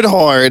hard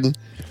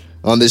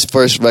on this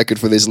first record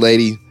for this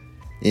lady.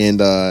 And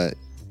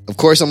of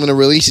course I'm going to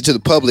release it to the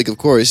public, of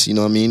course, you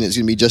know what I mean? It's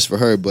going to be just for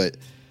her, but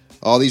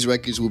all these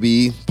records will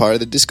be part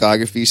of the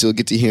discography, so you'll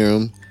get to hear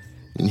them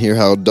and hear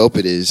how dope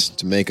it is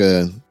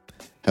to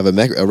have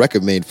a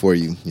record made for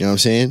you. You know what I'm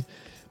saying?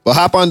 But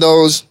hop on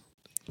those.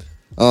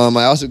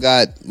 I also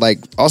got like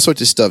all sorts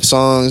of stuff,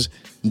 songs,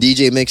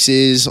 DJ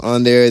mixes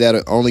on there that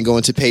are only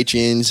going to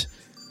patrons.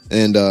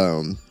 And,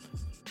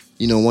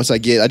 you know, once I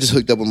just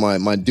hooked up with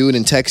my dude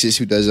in Texas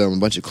who does a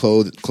bunch of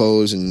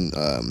clothes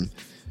and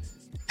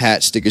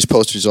hats, stickers,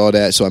 posters, all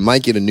that. So I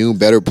might get a new,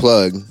 better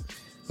plug.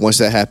 Once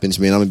that happens,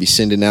 man, I'm going to be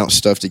sending out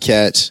stuff to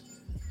cats.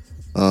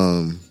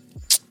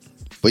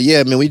 But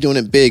yeah, man, we doing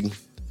it big.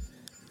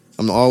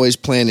 I'm always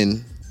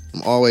planning.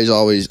 I'm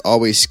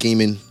always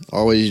scheming,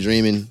 always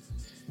dreaming.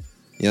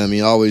 You know what I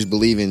mean? Always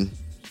believing.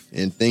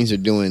 And things are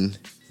going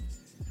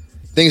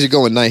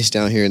nice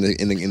down here in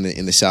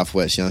the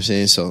Southwest, you know what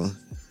I'm saying? So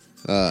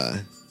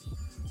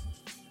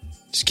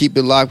just keep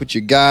it locked with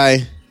your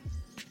guy.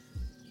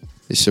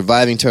 is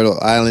surviving Turtle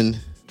Island.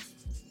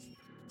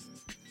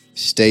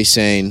 Stay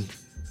sane.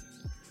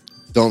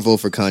 Don't vote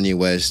for Kanye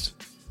West.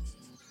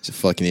 He's a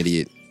fucking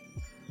idiot.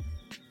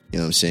 You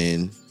know what I'm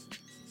saying?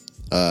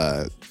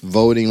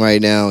 Voting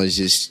right now is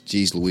just,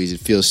 geez Louise, it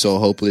feels so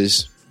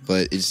hopeless,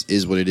 but it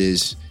is what it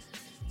is.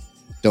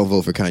 Don't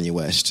vote for Kanye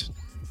West.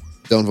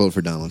 Don't vote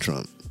for Donald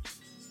Trump.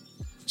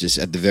 Just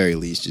at the very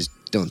least, just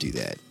don't do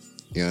that.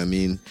 You know what I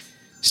mean?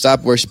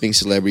 Stop worshiping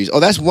celebrities. Oh,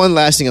 that's one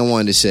last thing I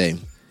wanted to say.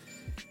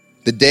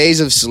 The days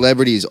of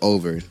celebrity is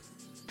over.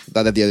 I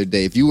thought that the other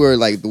day. If you were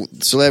like, the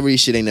celebrity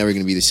shit ain't never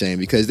going to be the same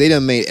because they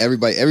done made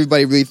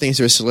everybody really thinks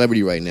they're a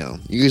celebrity right now.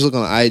 You guys look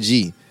on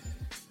IG.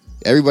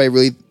 Everybody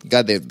really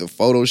got the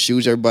photo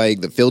shoots, everybody,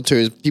 the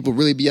filters. People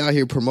really be out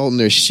here promoting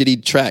their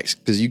shitty tracks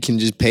because you can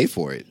just pay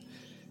for it.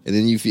 And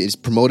then it's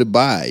promoted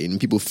by, and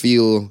people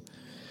feel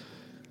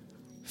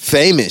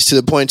famous to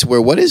the point to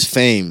where, what is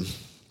fame?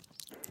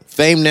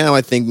 Fame now,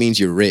 I think, means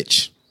you're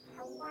rich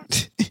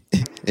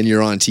and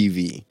you're on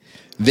TV.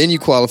 Then you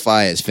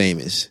qualify as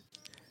famous.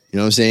 You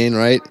know what I'm saying,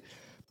 right?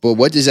 But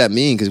what does that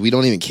mean? Because we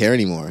don't even care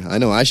anymore. I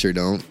know I sure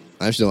don't.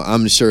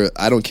 I'm sure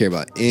I don't care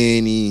about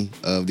any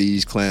of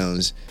these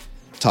clowns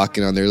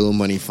talking on their little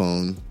money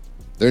phone.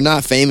 They're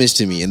not famous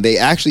to me, and they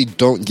actually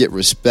don't get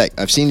respect.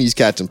 I've seen these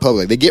cats in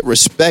public. They get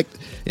respect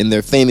in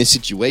their famous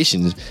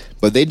situations,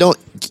 but they don't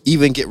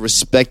even get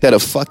respect at a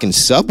fucking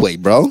Subway,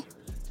 bro.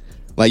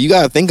 Like, you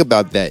gotta think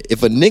about that.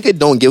 If a nigga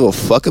don't give a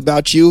fuck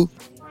about you,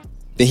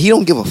 then he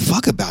don't give a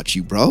fuck about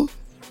you, bro.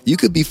 You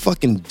could be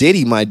fucking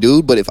Diddy, my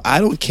dude, but if I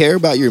don't care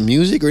about your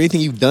music or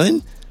anything you've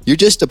done, you're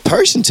just a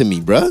person to me,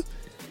 bro.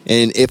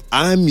 And if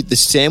I'm the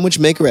sandwich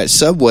maker at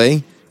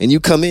Subway and you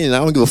come in and I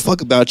don't give a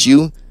fuck about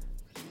you,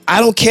 I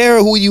don't care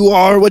who you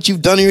are, what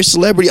you've done, or your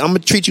celebrity. I'm gonna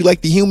treat you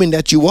like the human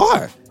that you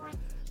are.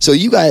 So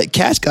you got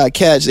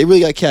cats. They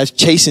really got cats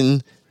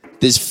chasing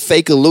this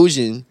fake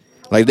illusion,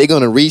 like they're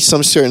gonna reach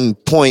some certain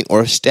point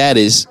or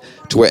status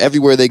to where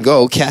everywhere they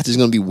go, cats is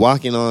gonna be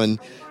walking on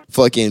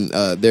fucking.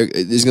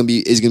 Is gonna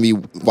be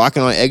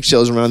walking on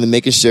eggshells around them,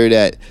 making sure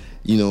that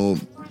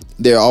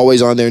they're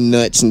always on their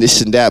nuts and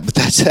this and that. But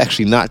that's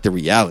actually not the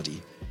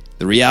reality.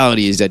 The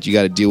reality is that you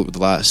got to deal with a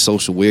lot of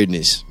social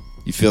weirdness.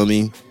 You feel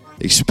me?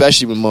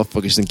 Especially when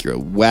motherfuckers think you're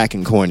whack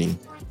and corny.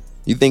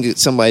 You think that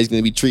somebody's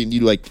gonna be treating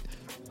you like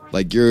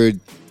you're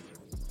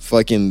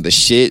fucking the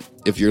shit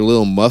if you're a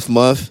little muff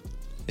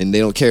and they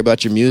don't care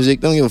about your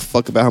music. They don't give a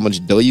fuck about how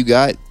much dough you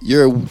got.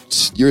 You're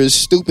a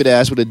stupid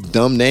ass with a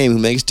dumb name who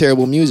makes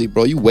terrible music,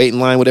 bro. You wait in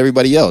line with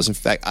everybody else. In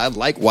fact, I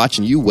like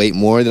watching you wait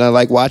more than I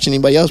like watching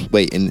anybody else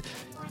wait. And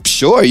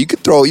sure, you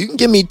can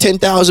give me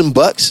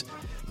 $10,000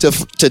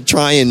 to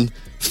try and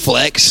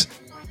flex.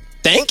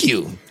 Thank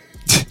you.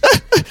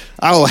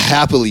 I will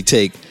happily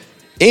take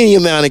any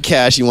amount of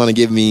cash you want to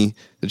give me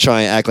to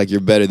try and act like you're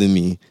better than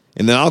me.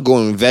 And then I'll go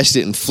and invest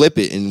it and flip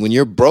it. And when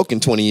you're broke in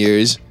 20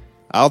 years,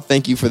 I'll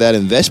thank you for that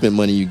investment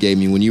money you gave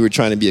me when you were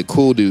trying to be a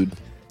cool dude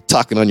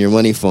talking on your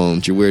money phone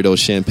with your weirdo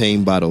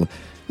champagne bottle.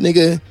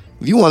 Nigga,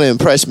 if you want to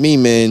impress me,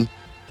 man,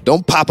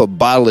 don't pop a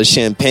bottle of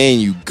champagne,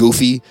 you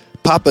goofy.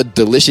 Pop a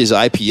delicious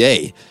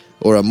IPA.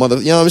 Or you know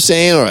what I'm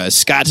saying? Or a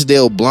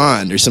Scottsdale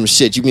Blonde or some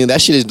shit. You mean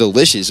that shit is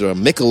delicious. Or a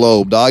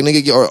Michelob, dog,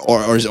 nigga.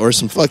 Or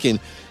some fucking,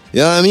 you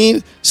know what I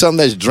mean? Something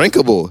that's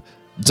drinkable.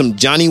 Some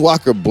Johnny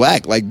Walker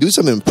Black. Like, do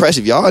something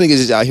impressive. Y'all niggas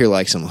is out here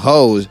like some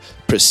hoes.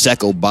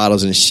 Prosecco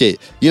bottles and shit.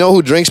 You know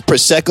who drinks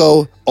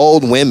Prosecco?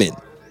 Old women.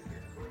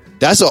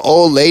 That's an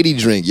old lady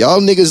drink. Y'all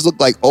niggas look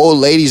like old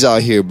ladies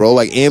out here, bro.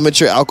 Like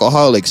amateur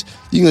alcoholics.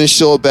 You gonna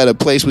show up at a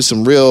place with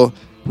some real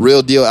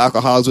deal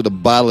alcoholics with a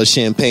bottle of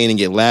champagne and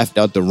get laughed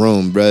out the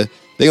room, bruh.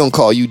 They gonna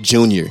call you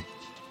Junior.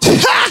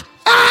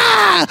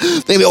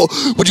 They be,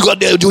 oh, what you got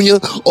there, Junior?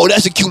 Oh,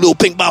 that's a cute little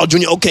pink bottle,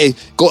 Junior. Okay,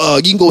 go.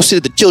 You can go sit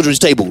at the children's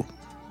table.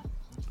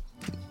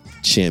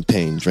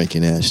 Champagne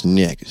drinking ass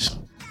niggas.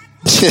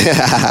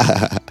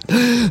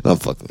 I'm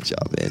fucking with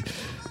y'all, man.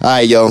 All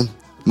right, yo.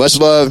 Much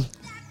love.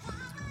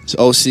 It's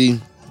OC.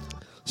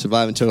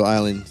 Surviving Turtle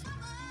Island.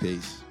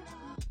 Peace.